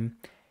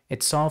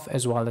itself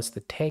as well as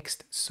the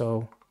text.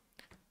 So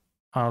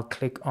I'll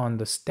click on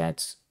the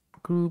stats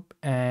group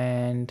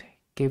and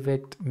give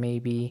it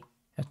maybe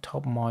a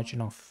top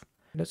margin of,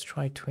 let's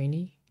try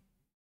 20,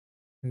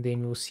 and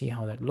then we'll see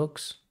how that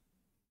looks.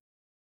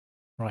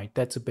 Right,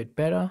 that's a bit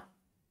better.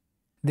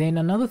 Then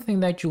another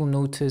thing that you'll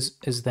notice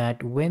is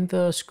that when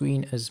the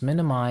screen is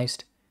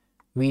minimized,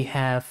 we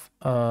have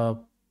a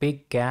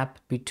big gap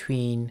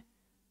between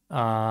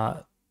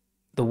the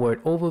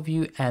word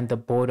overview and the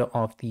border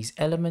of these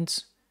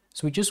elements.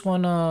 So we just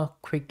want to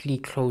quickly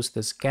close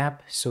this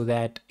gap so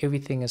that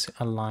everything is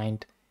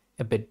aligned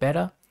a bit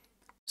better.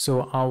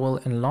 So I will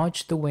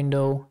enlarge the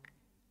window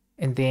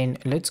and then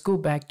let's go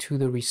back to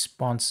the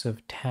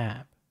responsive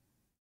tab.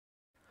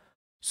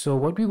 So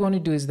what we want to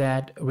do is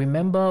that,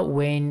 remember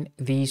when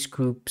these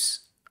groups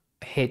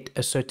hit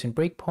a certain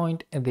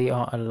breakpoint and they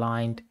are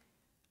aligned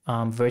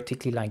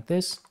vertically like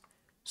this.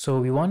 So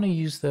we want to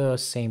use the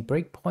same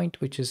breakpoint,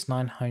 which is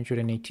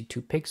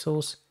 982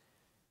 pixels,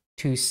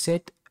 to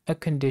set a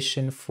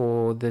condition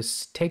for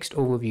this text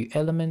overview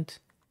element.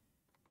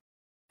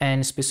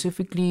 And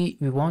specifically,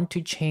 we want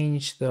to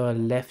change the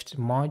left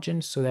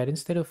margin so that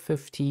instead of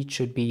 50, it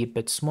should be a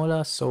bit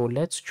smaller. So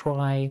let's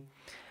try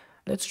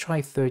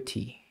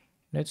 30.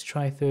 Let's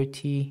try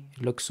 30.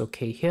 It looks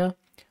okay here,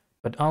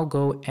 but I'll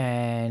go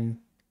and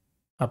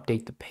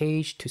update the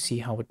page to see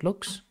how it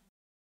looks.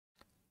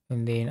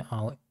 And then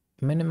I'll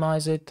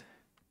minimize it.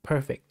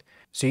 Perfect.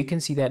 So you can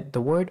see that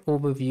the word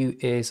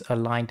overview is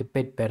aligned a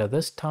bit better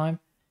this time.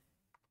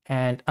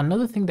 And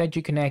another thing that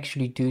you can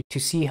actually do to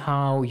see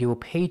how your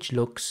page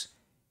looks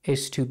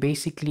is to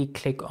basically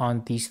click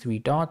on these 3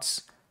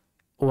 dots.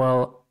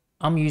 Well,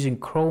 I'm using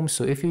Chrome,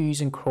 so if you're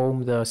using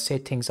Chrome, the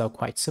settings are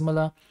quite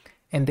similar.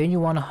 And then you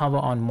want to hover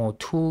on more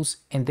tools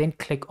and then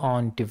click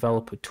on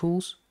developer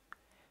tools.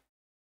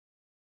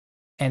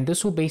 And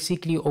this will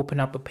basically open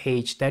up a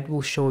page that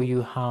will show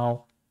you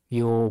how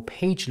your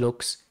page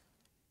looks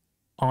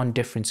on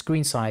different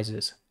screen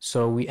sizes.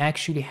 So we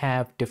actually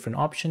have different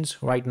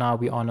options. Right now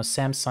we're on a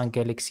Samsung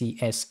Galaxy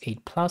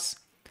S8 Plus.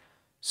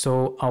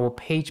 So our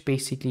page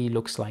basically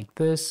looks like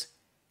this.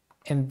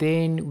 And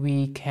then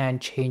we can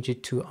change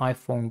it to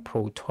iPhone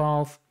Pro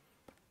 12.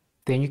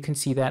 Then you can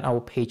see that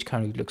our page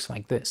currently looks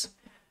like this.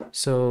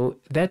 So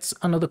that's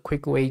another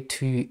quick way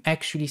to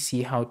actually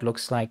see how it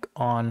looks like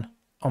on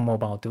a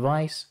mobile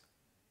device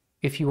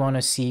if you want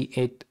to see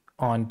it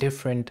on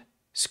different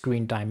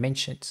screen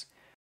dimensions.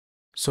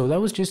 So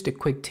that was just a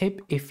quick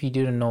tip if you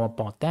didn't know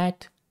about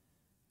that.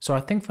 So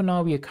I think for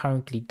now we are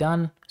currently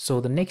done.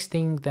 So the next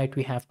thing that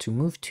we have to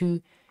move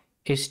to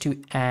is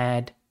to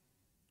add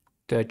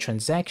the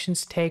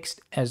transactions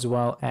text as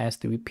well as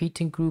the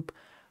repeating group,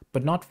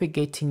 but not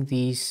forgetting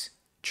these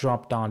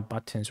drop down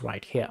buttons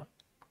right here.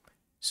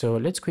 So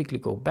let's quickly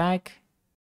go back